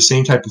there for the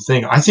same type of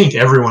thing. I think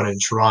everyone in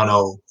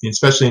Toronto,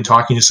 especially in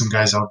talking to some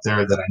guys out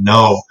there that I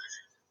know,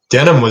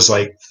 Denham was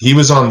like, he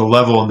was on the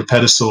level and the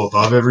pedestal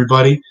above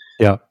everybody.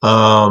 Yeah.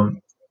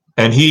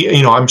 And he,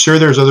 I'm sure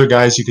there's other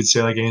guys you could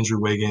say like Andrew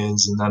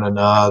Wiggins and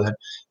that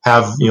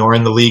have, are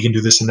in the league and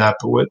do this and that.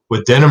 But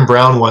what Denham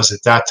Brown was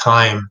at that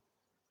time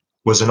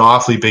was an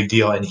awfully big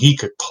deal, and he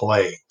could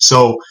play.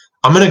 So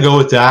I'm going to go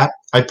with that.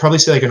 I'd probably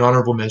say like an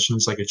honorable mention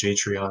is like a Jay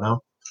Triano.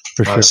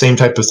 For sure. Same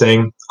type of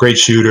thing. Great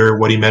shooter,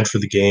 what he meant for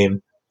the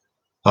game.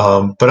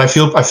 But I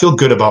feel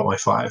good about my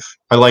 5.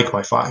 I like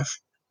my 5.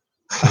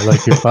 I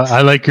like your 5.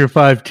 I like your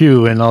 5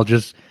 too. And I'll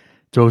just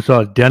throw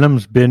out,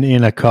 Denham's been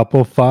in a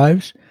couple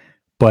 5s,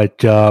 but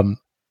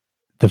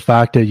the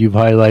fact that you've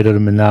highlighted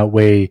him in that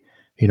way,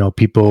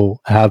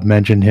 people have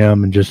mentioned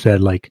him and just said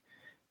like,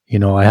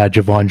 I had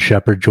Javon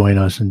Shepard join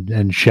us,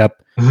 and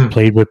Shep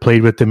played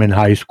with them in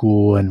high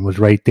school and was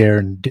right there.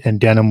 And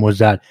Denham was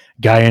that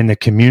guy in the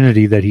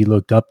community that he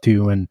looked up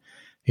to. And,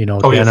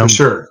 Denham, for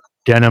sure.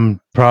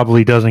 Denham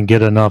probably doesn't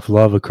get enough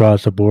love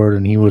across the board.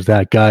 And he was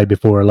that guy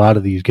before a lot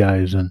of these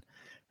guys. And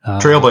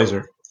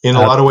trailblazer. In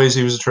a lot of ways,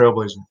 he was a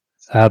trailblazer.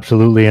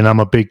 Absolutely. And I'm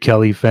a big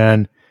Kelly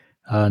fan.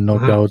 no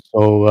doubt.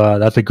 So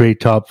that's a great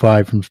top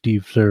 5 from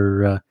Steve,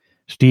 sir.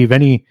 Steve,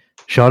 any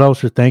shout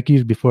outs or thank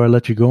yous before I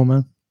let you go,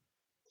 man?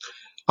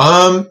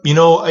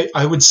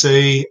 I would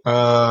say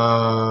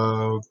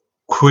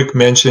quick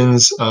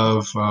mentions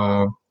of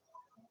a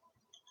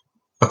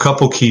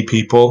couple key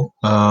people.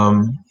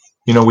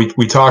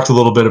 We talked a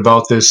little bit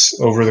about this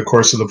over the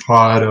course of the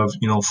pod of,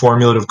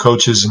 formulative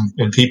coaches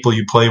and people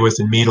you play with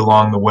and meet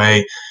along the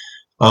way.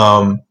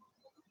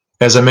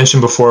 As I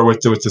mentioned before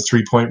with the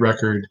 3-point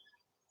record,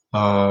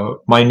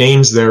 my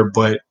name's there,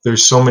 but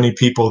there's so many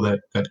people that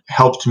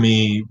helped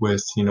me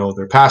with,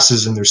 their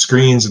passes and their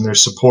screens and their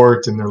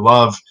support and their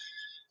love.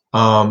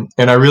 And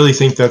I really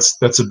think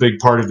that's a big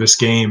part of this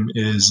game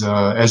is,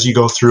 as you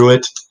go through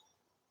it,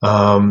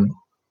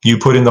 you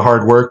put in the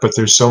hard work, but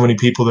there's so many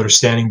people that are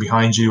standing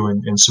behind you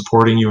and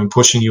supporting you and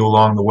pushing you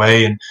along the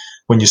way. And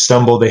when you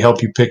stumble, they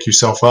help you pick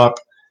yourself up.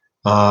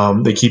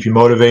 They keep you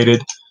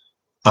motivated.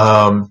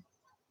 And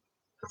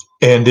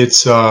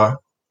it's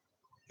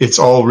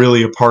all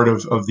really a part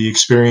of the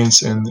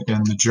experience and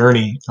the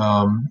journey,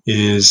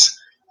 is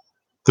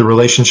the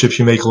relationships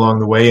you make along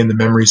the way and the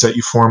memories that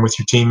you form with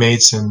your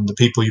teammates and the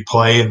people you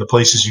play and the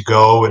places you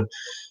go. And,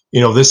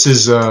 this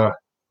is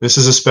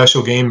a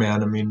special game,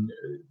 man. I mean,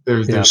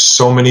 there's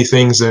so many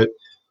things that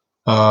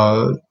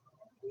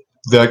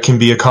can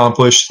be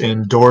accomplished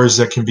and doors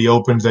that can be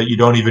opened that you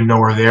don't even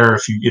know are there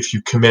if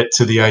you commit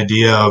to the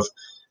idea of,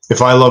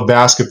 if I love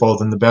basketball,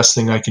 then the best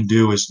thing I can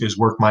do is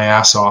work my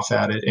ass off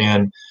at it.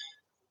 And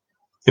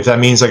if that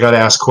means I got to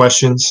ask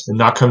questions and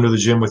not come to the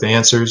gym with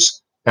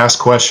answers, ask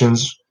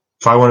questions.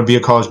 If I want to be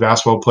a college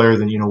basketball player,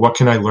 then, what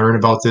can I learn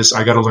about this?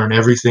 I got to learn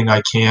everything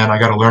I can. I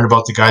got to learn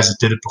about the guys that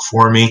did it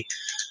before me.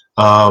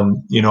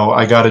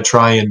 I got to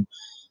try and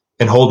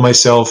hold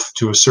myself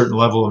to a certain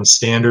level of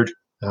standard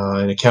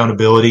and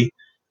accountability.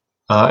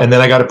 And then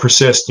I got to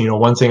persist.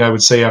 One thing I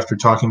would say after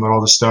talking about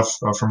all this stuff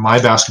from my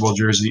basketball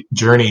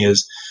journey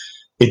is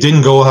it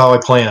didn't go how I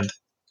planned.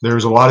 There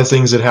was a lot of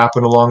things that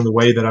happened along the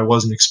way that I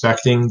wasn't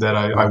expecting, that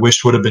I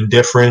wished would have been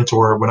different,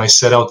 or when I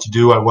set out to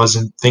do, I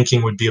wasn't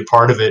thinking would be a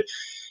part of it.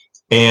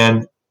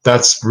 And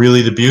that's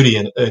really the beauty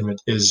in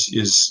it,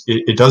 is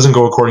it doesn't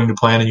go according to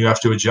plan, and you have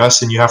to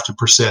adjust and you have to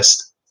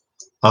persist.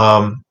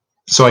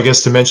 So I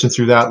guess to mention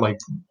through that, like,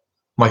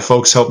 my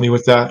folks helped me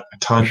with that a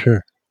ton.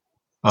 Sure.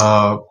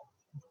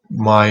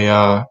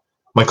 My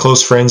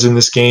close friends in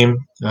this game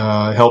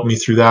helped me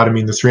through that. I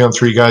mean, the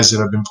 3-on-3 guys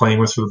that I've been playing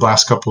with for the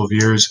last couple of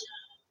years,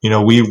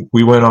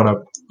 we went on a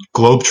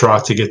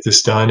globetrot to get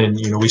this done. And,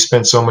 we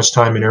spent so much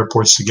time in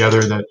airports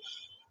together that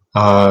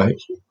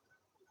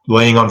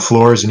laying on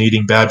floors and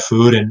eating bad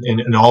food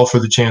and all for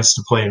the chance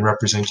to play and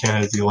represent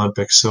Canada at the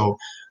Olympics. So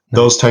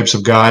those types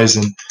of guys.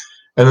 And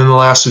then the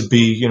last would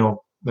be,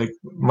 like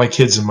my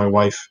kids and my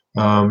wife.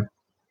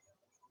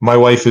 My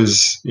wife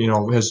is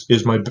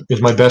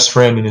my best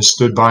friend and has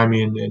stood by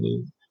me. And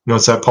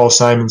it's that Paul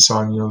Simon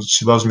song,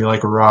 she loves me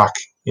like a rock.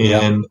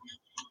 And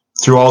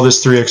through all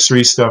this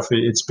 3x3 stuff,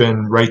 it's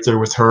been right there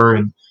with her,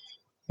 and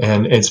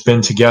it's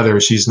been together.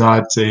 She's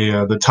not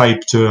the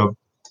type to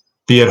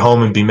be at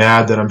home and be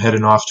mad that I'm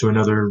heading off to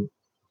another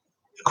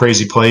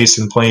crazy place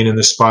and playing in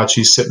this spot.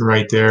 She's sitting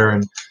right there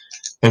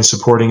and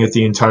supporting it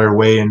the entire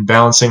way, and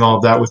balancing all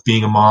of that with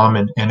being a mom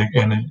and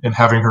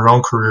having her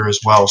own career as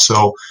well.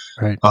 So,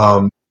 right.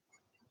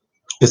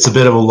 It's a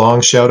bit of a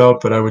long shout out,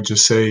 but I would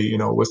just say,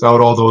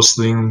 without all those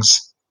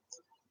things,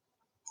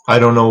 I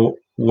don't know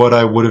what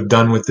I would have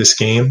done with this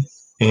game.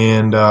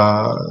 And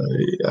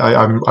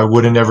I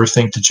wouldn't ever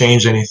think to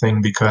change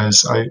anything,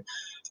 because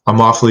I'm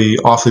awfully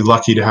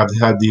lucky to have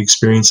had the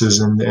experiences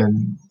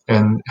and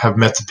have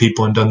met the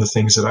people and done the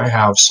things that I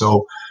have.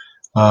 So,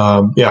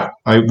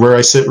 where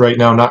I sit right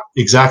now, not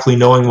exactly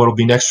knowing what will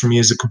be next for me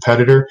as a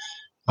competitor,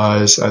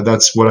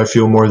 that's what I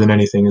feel more than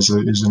anything is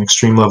an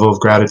extreme level of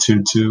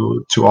gratitude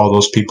to all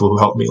those people who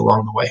helped me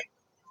along the way.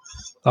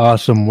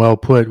 Awesome. Well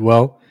put.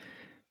 Well,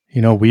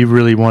 we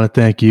really want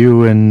to thank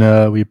you,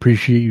 and we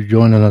appreciate you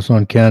joining us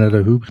on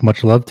Canada Hoops.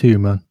 Much love to you,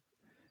 man.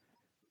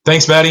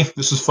 Thanks, Maddie.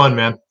 This was fun,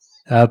 man.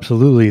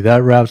 Absolutely.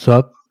 That wraps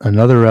up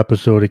another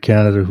episode of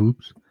Canada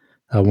Hoops.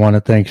 I want to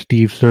thank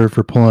Steve, sir,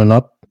 for pulling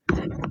up.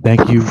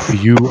 Thank you to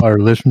you, our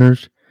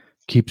listeners.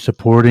 Keep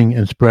supporting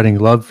and spreading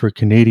love for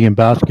Canadian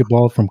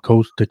basketball from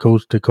coast to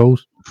coast to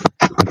coast.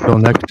 Until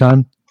next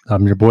time,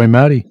 I'm your boy,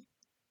 Matty.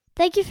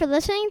 Thank you for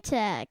listening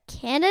to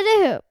Canada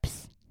Hoops.